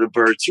listening to the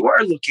birds, you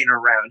are looking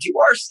around, you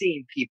are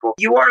seeing people,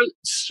 you are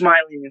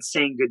smiling and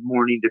saying good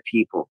morning to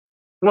people.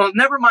 Well,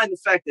 never mind the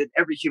fact that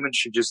every human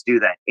should just do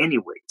that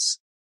anyways.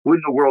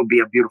 Wouldn't the world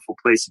be a beautiful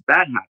place if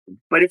that happened?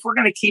 But if we're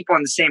going to keep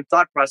on the same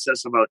thought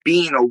process about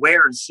being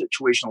aware and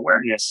situational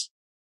awareness,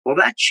 well,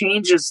 that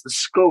changes the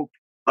scope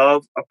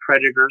of a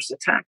predator's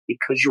attack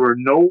because you are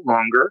no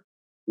longer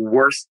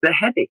worth the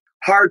headache.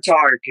 Hard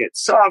target,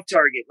 soft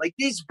target, like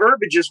these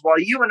verbiages, while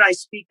you and I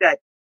speak that,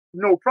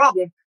 no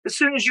problem. As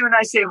soon as you and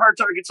I say hard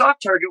target,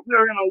 soft target, we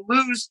are going to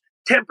lose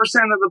 10% of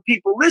the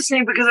people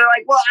listening because they're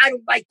like, well, I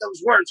don't like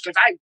those words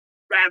because I...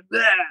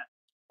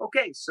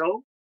 Okay,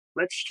 so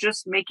let's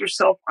just make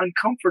yourself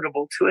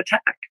uncomfortable to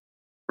attack,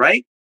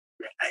 right?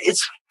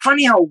 It's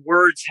funny how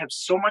words have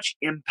so much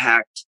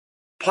impact,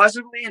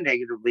 positively and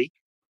negatively,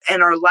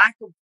 and our lack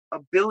of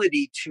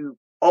ability to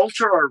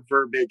alter our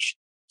verbiage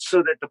so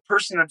that the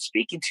person I'm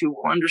speaking to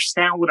will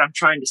understand what I'm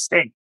trying to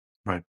say.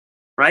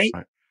 Right?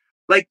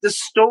 Like the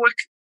Stoic,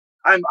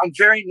 I'm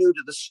very new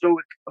to the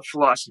Stoic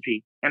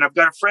philosophy, and I've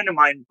got a friend of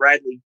mine,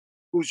 Bradley,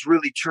 who's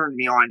really turned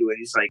me on to it.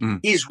 He's like,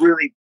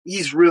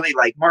 he's really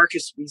like,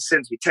 Marcus, he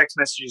sends me text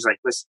messages like,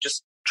 listen,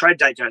 just try to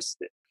digest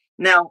it.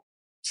 Now,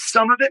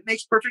 some of it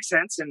makes perfect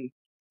sense, and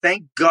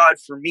thank God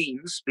for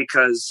memes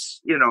because,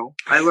 you know,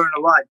 I learn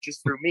a lot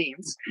just through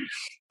memes.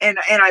 And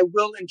I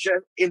will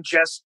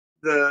ingest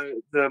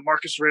the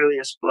Marcus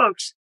Aurelius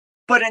books,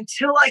 but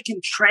until I can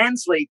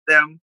translate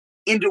them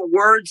into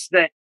words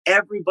that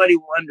everybody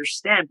will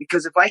understand,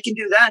 because if I can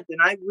do that, then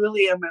I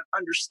really am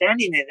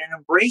understanding it and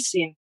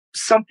embracing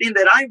something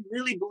that I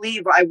really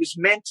believe I was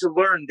meant to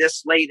learn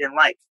this late in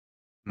life.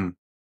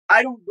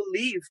 I don't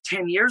believe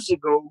 10 years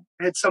ago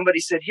had somebody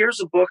said, here's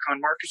a book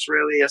on Marcus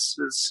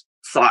Aurelius's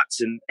thoughts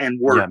and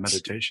words. Yeah,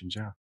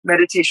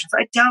 meditations.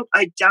 I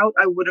doubt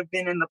I would have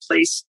been in the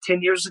place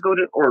 10 years ago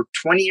or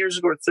 20 years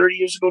ago or 30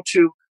 years ago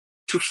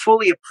to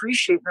fully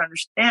appreciate and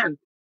understand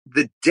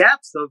the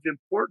depth of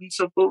importance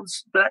of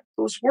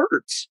those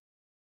words.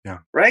 Yeah.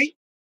 Right.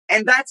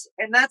 And that's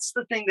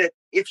the thing that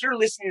if you're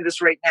listening to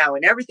this right now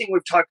and everything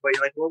we've talked about,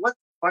 you're like, well, what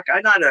the fuck?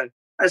 I'm not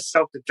a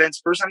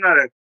self-defense person. I'm not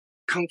a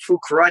kung fu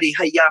karate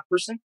hi-ya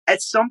person.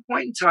 At some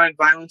point in time,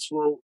 violence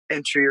will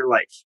enter your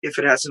life if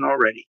it hasn't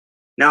already.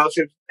 Now, if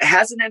it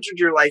hasn't entered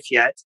your life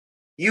yet,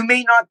 you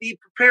may not be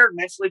prepared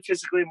mentally,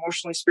 physically,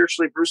 emotionally,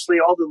 spiritually, Bruce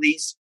Lee, all the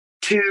Lees,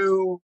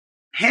 to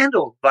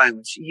handle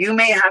violence. You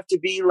may have to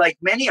be like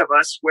many of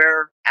us,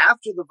 where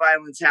after the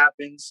violence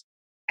happens,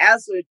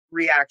 as a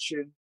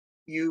reaction,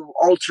 you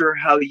alter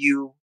how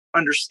you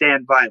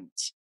understand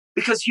violence.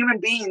 Because human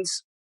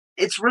beings,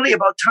 it's really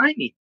about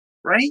timing,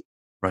 right?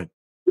 Right.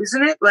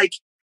 Isn't it? Like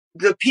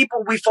the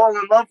people we fall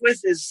in love with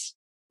is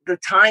the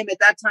time at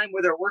that time,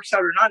 whether it works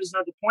out or not is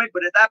not the point.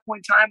 But at that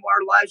point in time,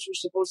 our lives were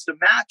supposed to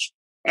match,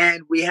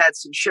 and we had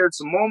shared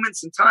some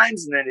moments and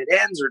times, and then it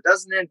ends or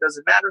doesn't end,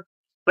 doesn't matter.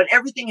 But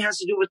everything has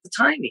to do with the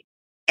timing.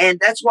 And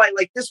that's why,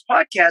 like this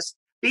podcast,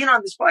 being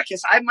on this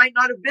podcast, I might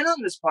not have been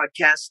on this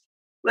podcast.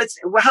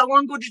 How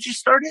long ago did you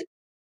start it?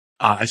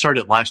 I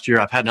started it last year.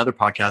 I've had another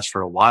podcast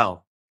for a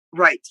while.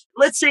 Right.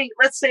 Let's say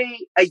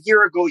a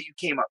year ago you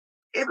came up.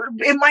 It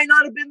might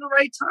not have been the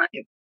right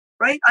time,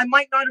 right? I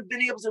might not have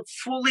been able to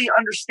fully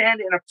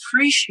understand and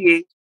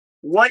appreciate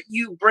what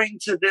you bring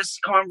to this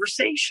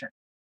conversation.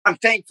 I'm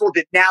thankful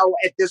that now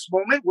at this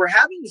moment we're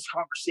having this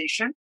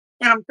conversation,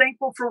 and I'm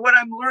thankful for what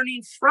I'm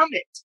learning from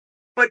it.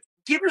 But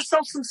give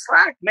yourself some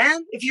slack,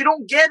 man. If you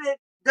don't get it,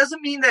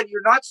 doesn't mean that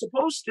you're not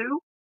supposed to.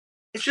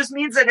 It just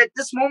means that at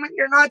this moment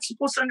you're not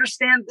supposed to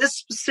understand this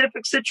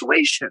specific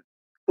situation.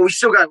 But we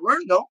still got to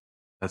learn, though.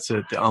 That's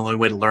it. The only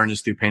way to learn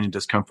is through pain and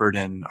discomfort,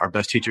 and our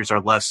best teachers are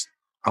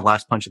our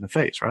last punch in the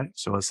face, right?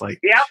 So it's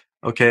like,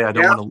 okay, I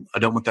don't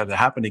want that to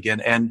happen again.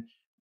 And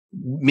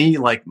me,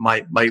 like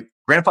my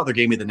grandfather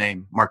gave me the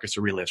name Marcus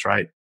Aurelius,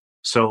 right?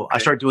 So I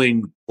started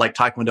doing like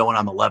Taekwondo when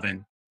I'm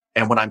 11.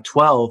 And when I'm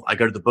 12, I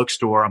go to the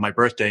bookstore on my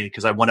birthday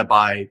because I want to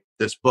buy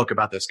this book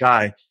about this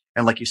guy.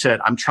 And like you said,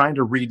 I'm trying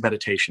to read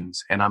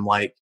meditations, and I'm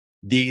like,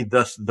 and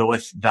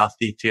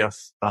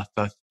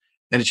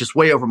it's just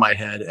way over my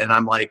head. And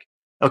I'm like,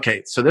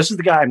 okay, so this is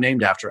the guy I'm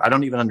named after. I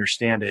don't even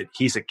understand it.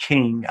 He's a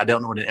king. I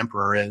don't know what an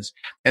emperor is.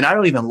 And I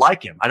don't even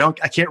like him. I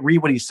can't read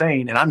what he's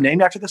saying. And I'm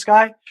named after this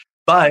guy.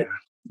 But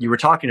you were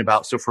talking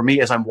about, so for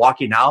me, as I'm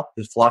walking out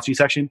the philosophy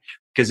section,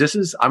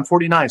 because I'm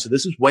 49. So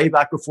this is way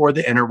back before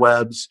the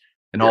interwebs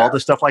and all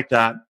the stuff like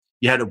that.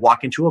 You had to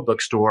walk into a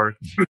bookstore,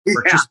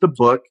 purchase the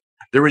book,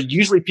 there were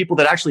usually people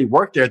that actually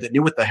worked there that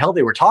knew what the hell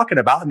they were talking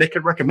about and they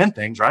could recommend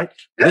things, right?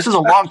 This is a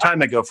long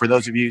time ago for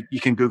those of you, you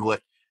can Google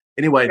it.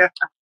 Anyway,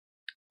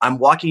 I'm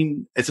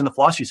walking, it's in the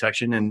philosophy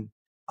section, and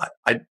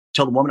I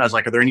tell the woman, I was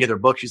like, are there any other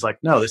books? She's like,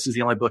 no, this is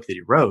the only book that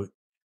he wrote.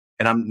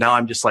 And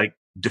I'm just like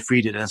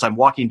defeated. And as I'm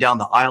walking down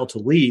the aisle to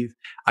leave,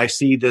 I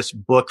see this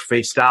book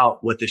faced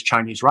out with this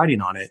Chinese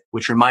writing on it,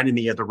 which reminded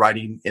me of the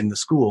writing in the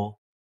school.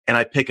 And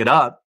I pick it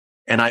up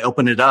and I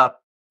open it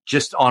up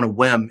just on a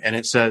whim. And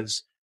it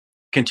says,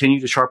 continue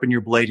to sharpen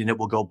your blade and it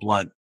will go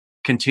blunt.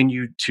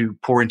 Continue to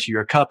pour into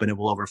your cup and it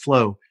will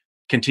overflow.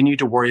 Continue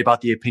to worry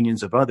about the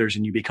opinions of others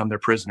and you become their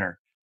prisoner.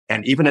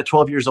 And even at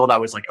 12 years old, I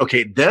was like,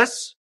 okay,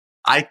 this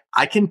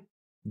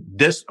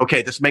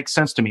makes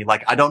sense to me.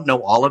 Like, I don't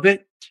know all of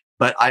it,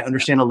 but I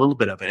understand a little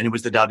bit of it. And it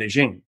was the Tao Te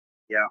Ching.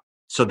 Yeah.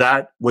 So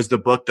that was the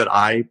book that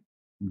I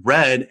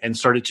read and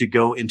started to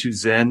go into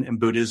Zen and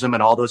Buddhism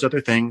and all those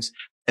other things.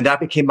 And that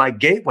became my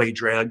gateway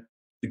drug,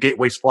 the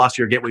gateway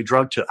philosophy or gateway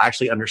drug to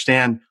actually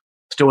understand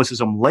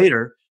Stoicism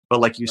later.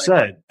 But like you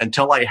said,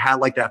 until I had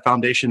like that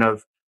foundation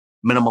of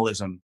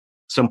minimalism,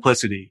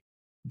 simplicity,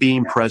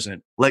 being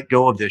present, let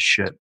go of this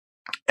shit.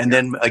 And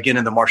then again,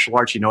 in the martial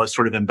arts, it's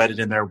sort of embedded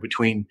in there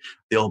between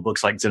the old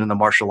books like Zen and the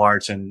martial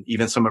arts and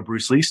even some of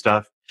Bruce Lee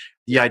stuff.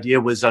 The idea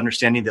was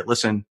understanding that,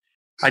 listen,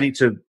 I need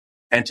to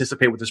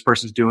anticipate what this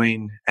person's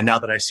doing. And now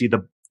that I see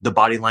the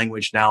body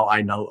language, now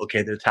I know,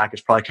 okay, the attack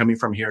is probably coming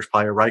from here. It's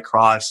probably a right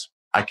cross.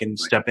 I can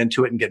step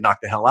into it and get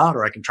knocked the hell out,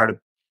 or I can try to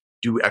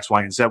do X,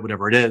 Y, and Z,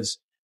 whatever it is.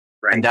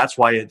 Right. And that's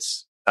why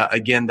it's,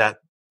 again, that,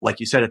 like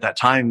you said, at that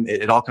time,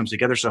 it all comes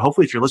together. So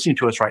hopefully if you're listening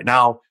to us right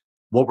now,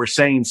 what we're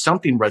saying,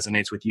 something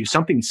resonates with you,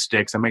 something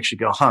sticks and makes you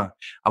go, I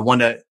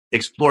want to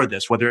explore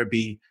this, whether it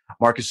be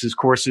Marcus's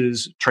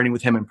courses, training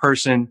with him in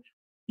person,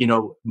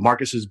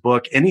 Marcus's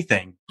book,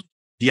 anything.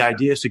 The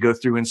idea is to go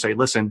through and say,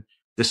 listen,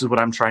 this is what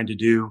I'm trying to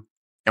do.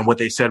 And what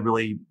they said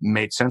really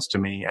made sense to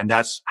me. And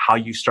that's how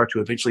you start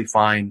to eventually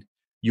find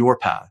your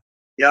path.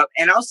 Yep.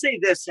 And I'll say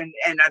this, and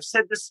I've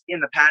said this in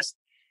the past,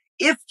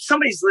 if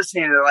somebody's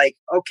listening and they're like,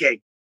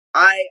 okay,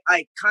 I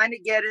kind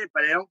of get it,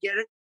 but I don't get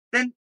it.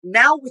 Then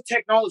now with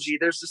technology,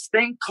 there's this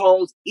thing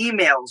called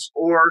emails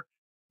or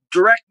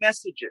direct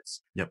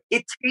messages. Yep.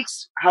 It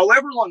takes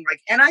however long,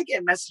 and I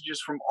get messages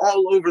from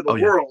all over the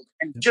world.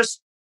 And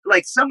just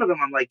like some of them,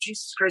 I'm like,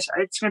 Jesus Christ,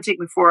 it's going to take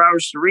me 4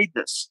 hours to read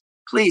this.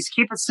 Please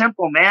keep it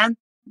simple, man.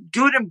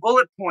 Do it in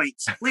bullet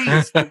points,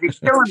 please. You're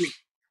killing me.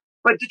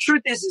 But the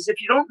truth is if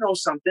you don't know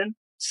something,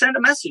 send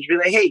a message. Be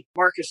like, hey,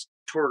 Marcus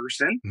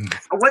Torgerson,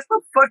 what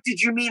the fuck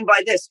did you mean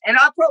by this? And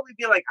I'll probably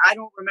be like, I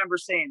don't remember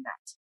saying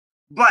that.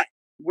 But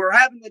we're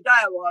having the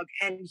dialogue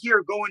and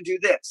here, go and do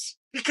this.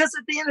 Because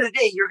at the end of the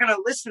day, you're going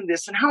to listen to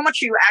this and how much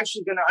are you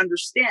actually going to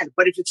understand?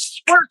 But if it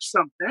sparks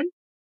something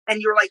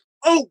and you're like,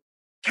 oh,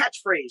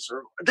 catchphrase,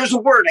 or there's a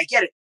word, I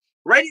get it.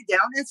 Write it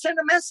down and send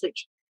a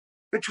message.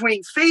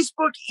 Between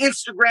Facebook,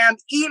 Instagram,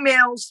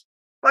 emails,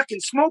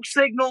 fucking smoke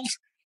signals,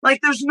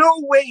 there's no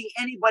way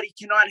anybody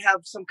cannot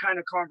have some kind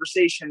of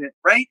conversation,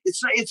 right?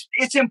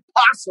 It's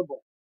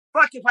impossible.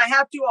 Fuck, if I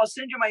have to, I'll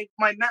send you my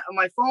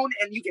phone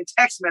and you can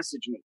text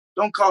message me.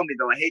 Don't call me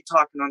though. I hate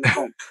talking on the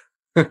phone.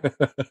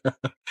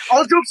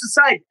 All jokes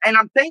aside, and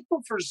I'm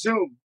thankful for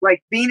Zoom,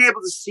 being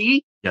able to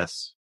see.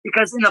 Yes.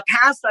 Because in the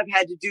past, I've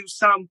had to do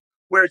some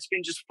where it's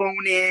been just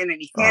phone in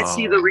and you can't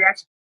see the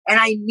reaction. And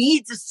I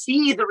need to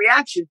see the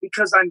reaction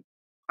because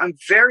I'm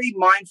very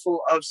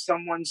mindful of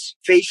someone's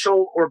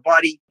facial or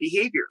body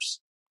behaviors.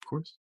 Of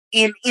course.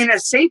 In a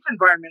safe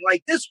environment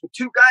like this with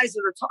two guys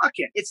that are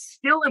talking, it's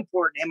still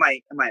important. Am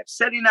I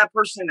upsetting that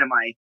person?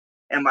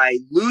 Am I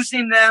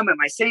losing them? Am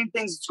I saying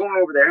things that's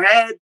going over their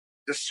head?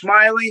 The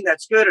smiling,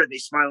 that's good. Are they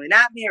smiling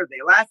at me? Are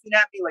they laughing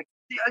at me?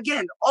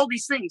 Again, all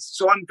these things.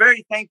 So I'm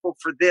very thankful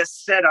for this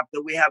setup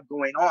that we have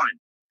going on.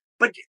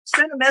 But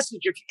send a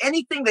message. If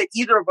anything that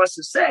either of us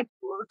has said,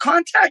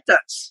 contact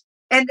us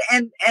and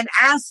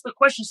ask the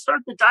question,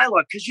 start the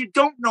dialogue, because you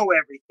don't know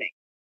everything.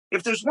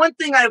 If there's one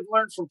thing I've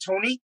learned from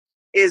Tony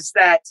is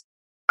that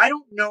I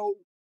don't know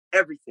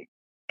everything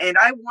and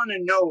I want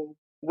to know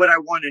what I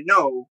want to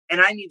know.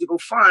 And I need to go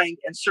find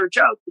and search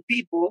out the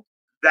people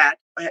that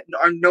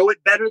know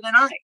it better than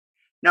I.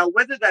 Now,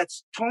 whether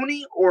that's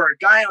Tony or a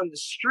guy on the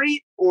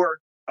street or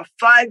a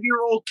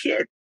 5-year-old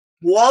kid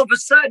who all of a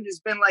sudden has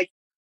been like,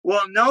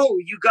 well, no,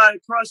 you got to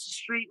cross the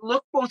street,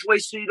 look both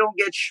ways so you don't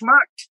get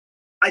schmucked.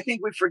 I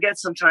think we forget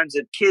sometimes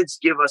that kids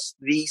give us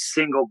the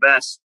single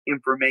best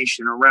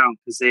information around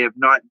because they have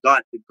not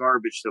got the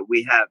garbage that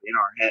we have in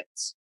our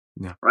heads.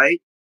 Yeah.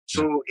 Right?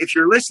 So if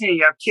you're listening,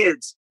 you have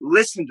kids,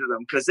 listen to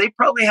them because they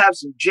probably have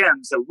some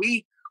gems that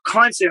we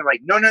constantly are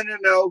like, no.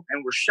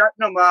 And we're shutting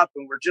them up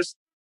and we're just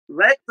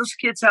let those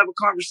kids have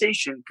a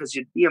conversation because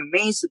you'd be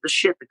amazed at the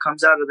shit that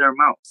comes out of their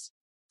mouths.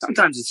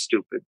 Sometimes it's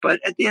stupid, but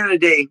at the end of the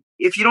day,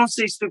 if you don't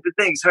say stupid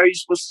things, how are you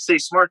supposed to say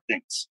smart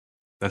things?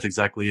 That's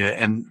exactly it.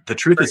 And the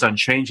truth is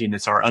unchanging.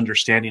 It's our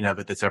understanding of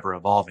it that's ever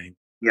evolving.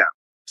 Yeah.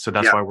 So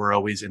that's why we're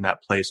always in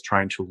that place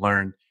trying to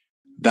learn.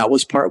 That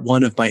was part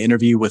 1 of my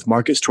interview with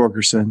Marcus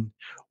Torgerson.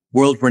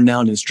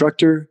 world-renowned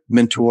instructor,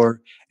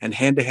 mentor, and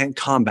hand-to-hand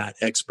combat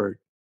expert.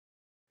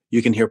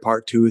 You can hear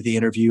part 2 of the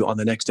interview on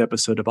the next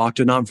episode of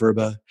Octa Non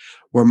Verba,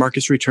 where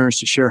Marcus returns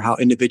to share how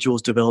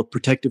individuals develop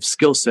protective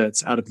skill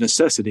sets out of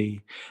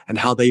necessity and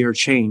how they are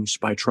changed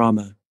by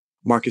trauma.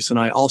 Marcus and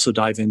I also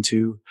dive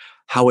into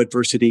how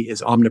adversity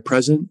is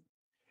omnipresent,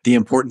 the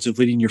importance of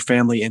leading your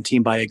family and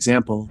team by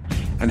example,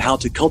 and how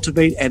to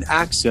cultivate and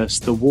access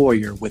the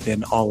warrior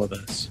within all of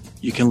us.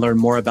 You can learn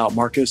more about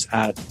Marcus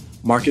at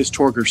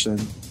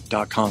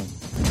marcustorgerson.com.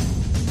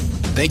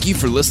 Thank you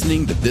for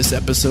listening to this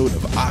episode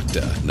of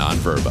Octa Non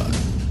Verba.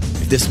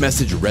 If this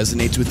message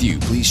resonates with you,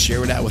 please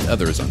share it out with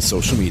others on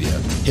social media.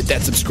 Hit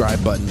that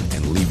subscribe button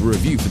and leave a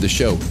review for the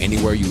show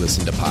anywhere you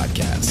listen to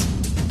podcasts.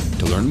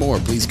 To learn more,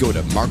 please go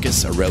to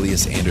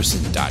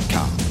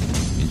marcusaureliusanderson.com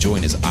and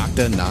join his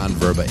Octa Non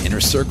Verba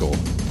Inner Circle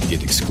to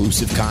get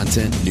exclusive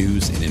content,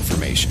 news, and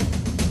information.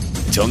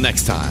 Until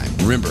next time,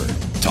 remember,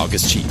 talk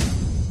is cheap.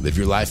 Live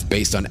your life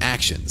based on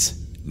actions,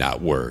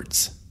 not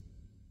words.